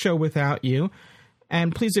can't do the show without you.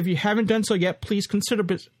 And please, if you haven't done so yet, please consider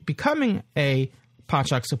becoming a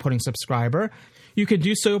Podshock supporting subscriber. You can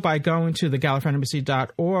do so by going to the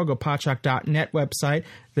gallifreyanembassy.org or podshock.net website.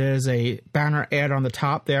 There's a banner ad on the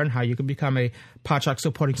top there on how you can become a Podshock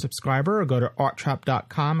supporting subscriber, or go to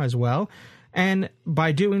arttrap.com as well. And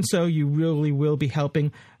by doing so, you really will be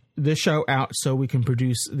helping the show out so we can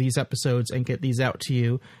produce these episodes and get these out to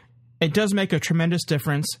you. It does make a tremendous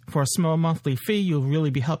difference. For a small monthly fee, you'll really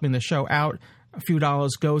be helping the show out. A few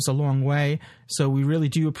dollars goes a long way, so we really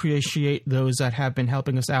do appreciate those that have been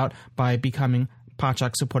helping us out by becoming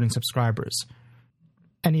Podshock supporting subscribers.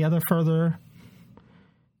 Anything else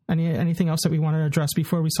that we want to address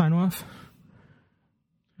before we sign off?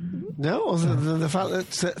 No, other than the fact that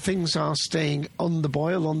things are staying on the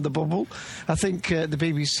boil, on the bubble. I think the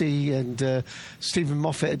BBC and Stephen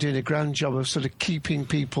Moffat are doing a grand job of sort of keeping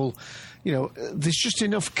people, there's just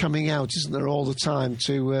enough coming out, isn't there, all the time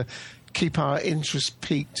to keep our interest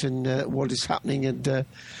peaked in what is happening. And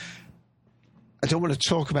I don't want to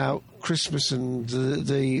talk about Christmas and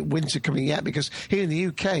the winter coming yet, because here in the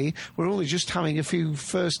UK we're only just having a few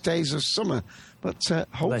first days of summer, but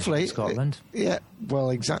hopefully Scotland. Yeah, well,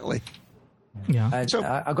 exactly. Yeah. So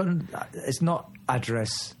I got it's not a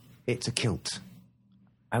dress; it's a kilt.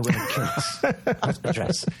 I wear a kilt. That's a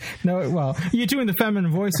dress. No, well, you're doing the feminine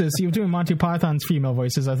voices. You're doing Monty Python's female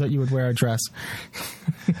voices. I thought you would wear a dress.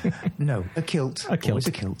 No, a kilt. A kilt. Always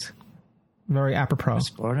a kilt. Very apropos.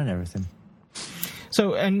 Sport and everything.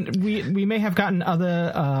 So, and we may have gotten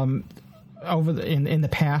other in the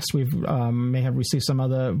past. We've may have received some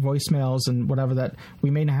other voicemails and whatever that we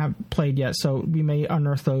may not have played yet. So we may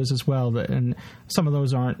unearth those as well. And some of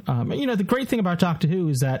those aren't. The great thing about Doctor Who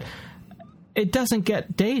is that it doesn't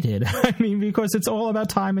get dated. I mean, because it's all about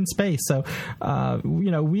time and space. So,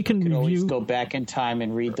 we can review. Always go back in time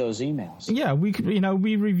and read those emails. Yeah, we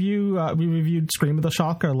reviewed Scream of the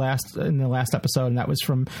Shock in the last episode, and that was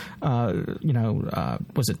from,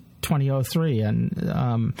 was it 2003?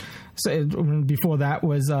 And so before that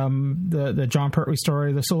was the John Pertwee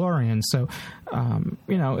story, The Silurians. So,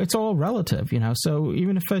 it's all relative. So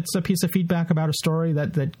even if it's a piece of feedback about a story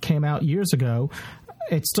that came out years ago,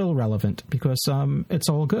 it's still relevant because it's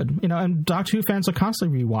all good. And Doctor Who fans are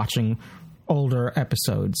constantly rewatching older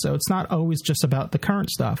episodes, so it's not always just about the current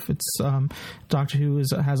stuff. It's Doctor Who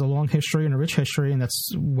has a long history and a rich history, and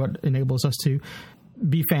that's what enables us to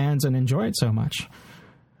be fans and enjoy it so much.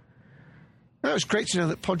 Well, it's great to know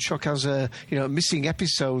that Podshock has a missing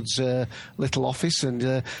episodes little office,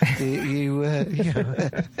 and we've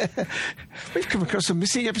come across a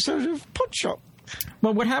missing episode of Podshock.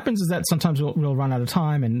 Well, what happens is that sometimes we'll run out of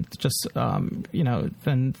time, and just we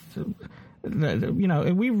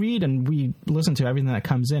read and we listen to everything that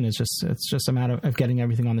comes in. It's just a matter of getting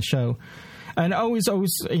everything on the show. And always,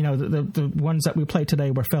 the ones that we played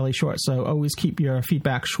today were fairly short, so always keep your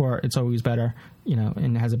feedback short. It's always better,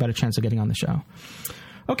 and has a better chance of getting on the show.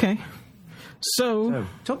 Okay. So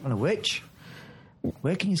talking of which,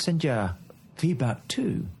 where can you send your feedback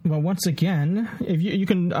to? Well, once again, if you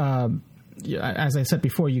can, as I said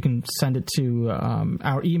before, you can send it to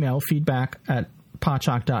our email,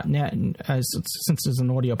 feedback@podshock.net. And since it's an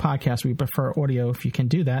audio podcast, we prefer audio if you can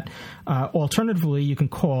do that. Alternatively, you can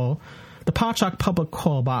call the Podshock public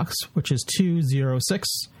call box, which is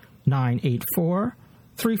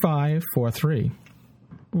 206-984-3543.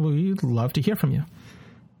 We'd love to hear from you.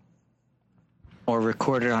 Or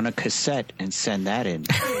record it on a cassette and send that in.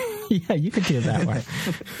 Yeah, you could do it that way.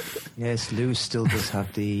 Yes, Lou still does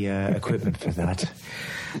have the equipment for that.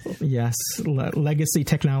 Yes, legacy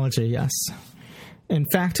technology, yes. In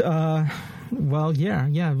fact,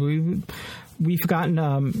 we've gotten,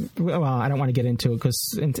 I don't want to get into it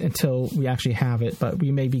because until we actually have it, but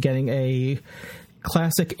we may be getting a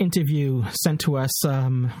classic interview sent to us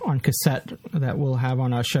on cassette that we'll have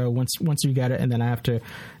on our show once you get it, and then I have to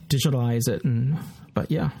digitalize it. But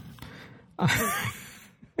yeah.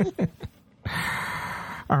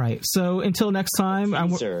 All right. So until next time,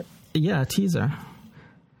 teaser. Teaser.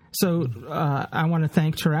 So I want to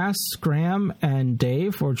thank Taras, Graham, and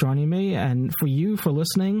Dave for joining me, and for you for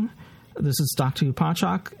listening. This is Dr. Who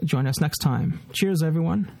Podshock. Join us next time. Cheers,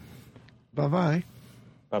 everyone. Bye-bye.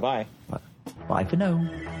 Bye-bye. Bye for now.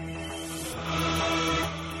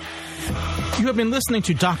 You have been listening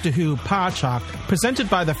to Doctor Who Podshock, presented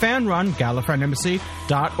by the fan-run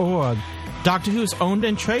GallifreyanEmbassy.org. Doctor Who is owned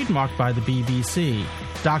and trademarked by the BBC.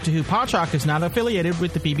 Doctor Who Podshock is not affiliated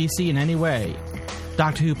with the BBC in any way.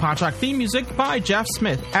 Doctor Who Podshock theme music by Jeff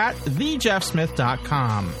Smith at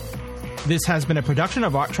thejeffsmith.com. This has been a production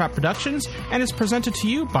of Art Trap Productions and is presented to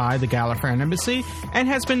you by the Gallifreyan Embassy and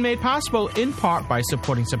has been made possible in part by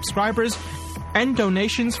supporting subscribers and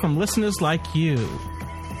donations from listeners like you.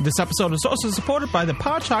 This episode is also supported by the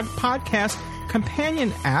Podshock Podcast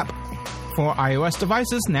Companion app for iOS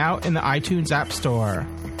devices, now in the iTunes App Store.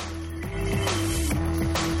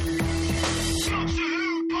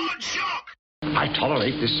 I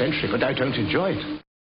tolerate this century, but I don't enjoy it.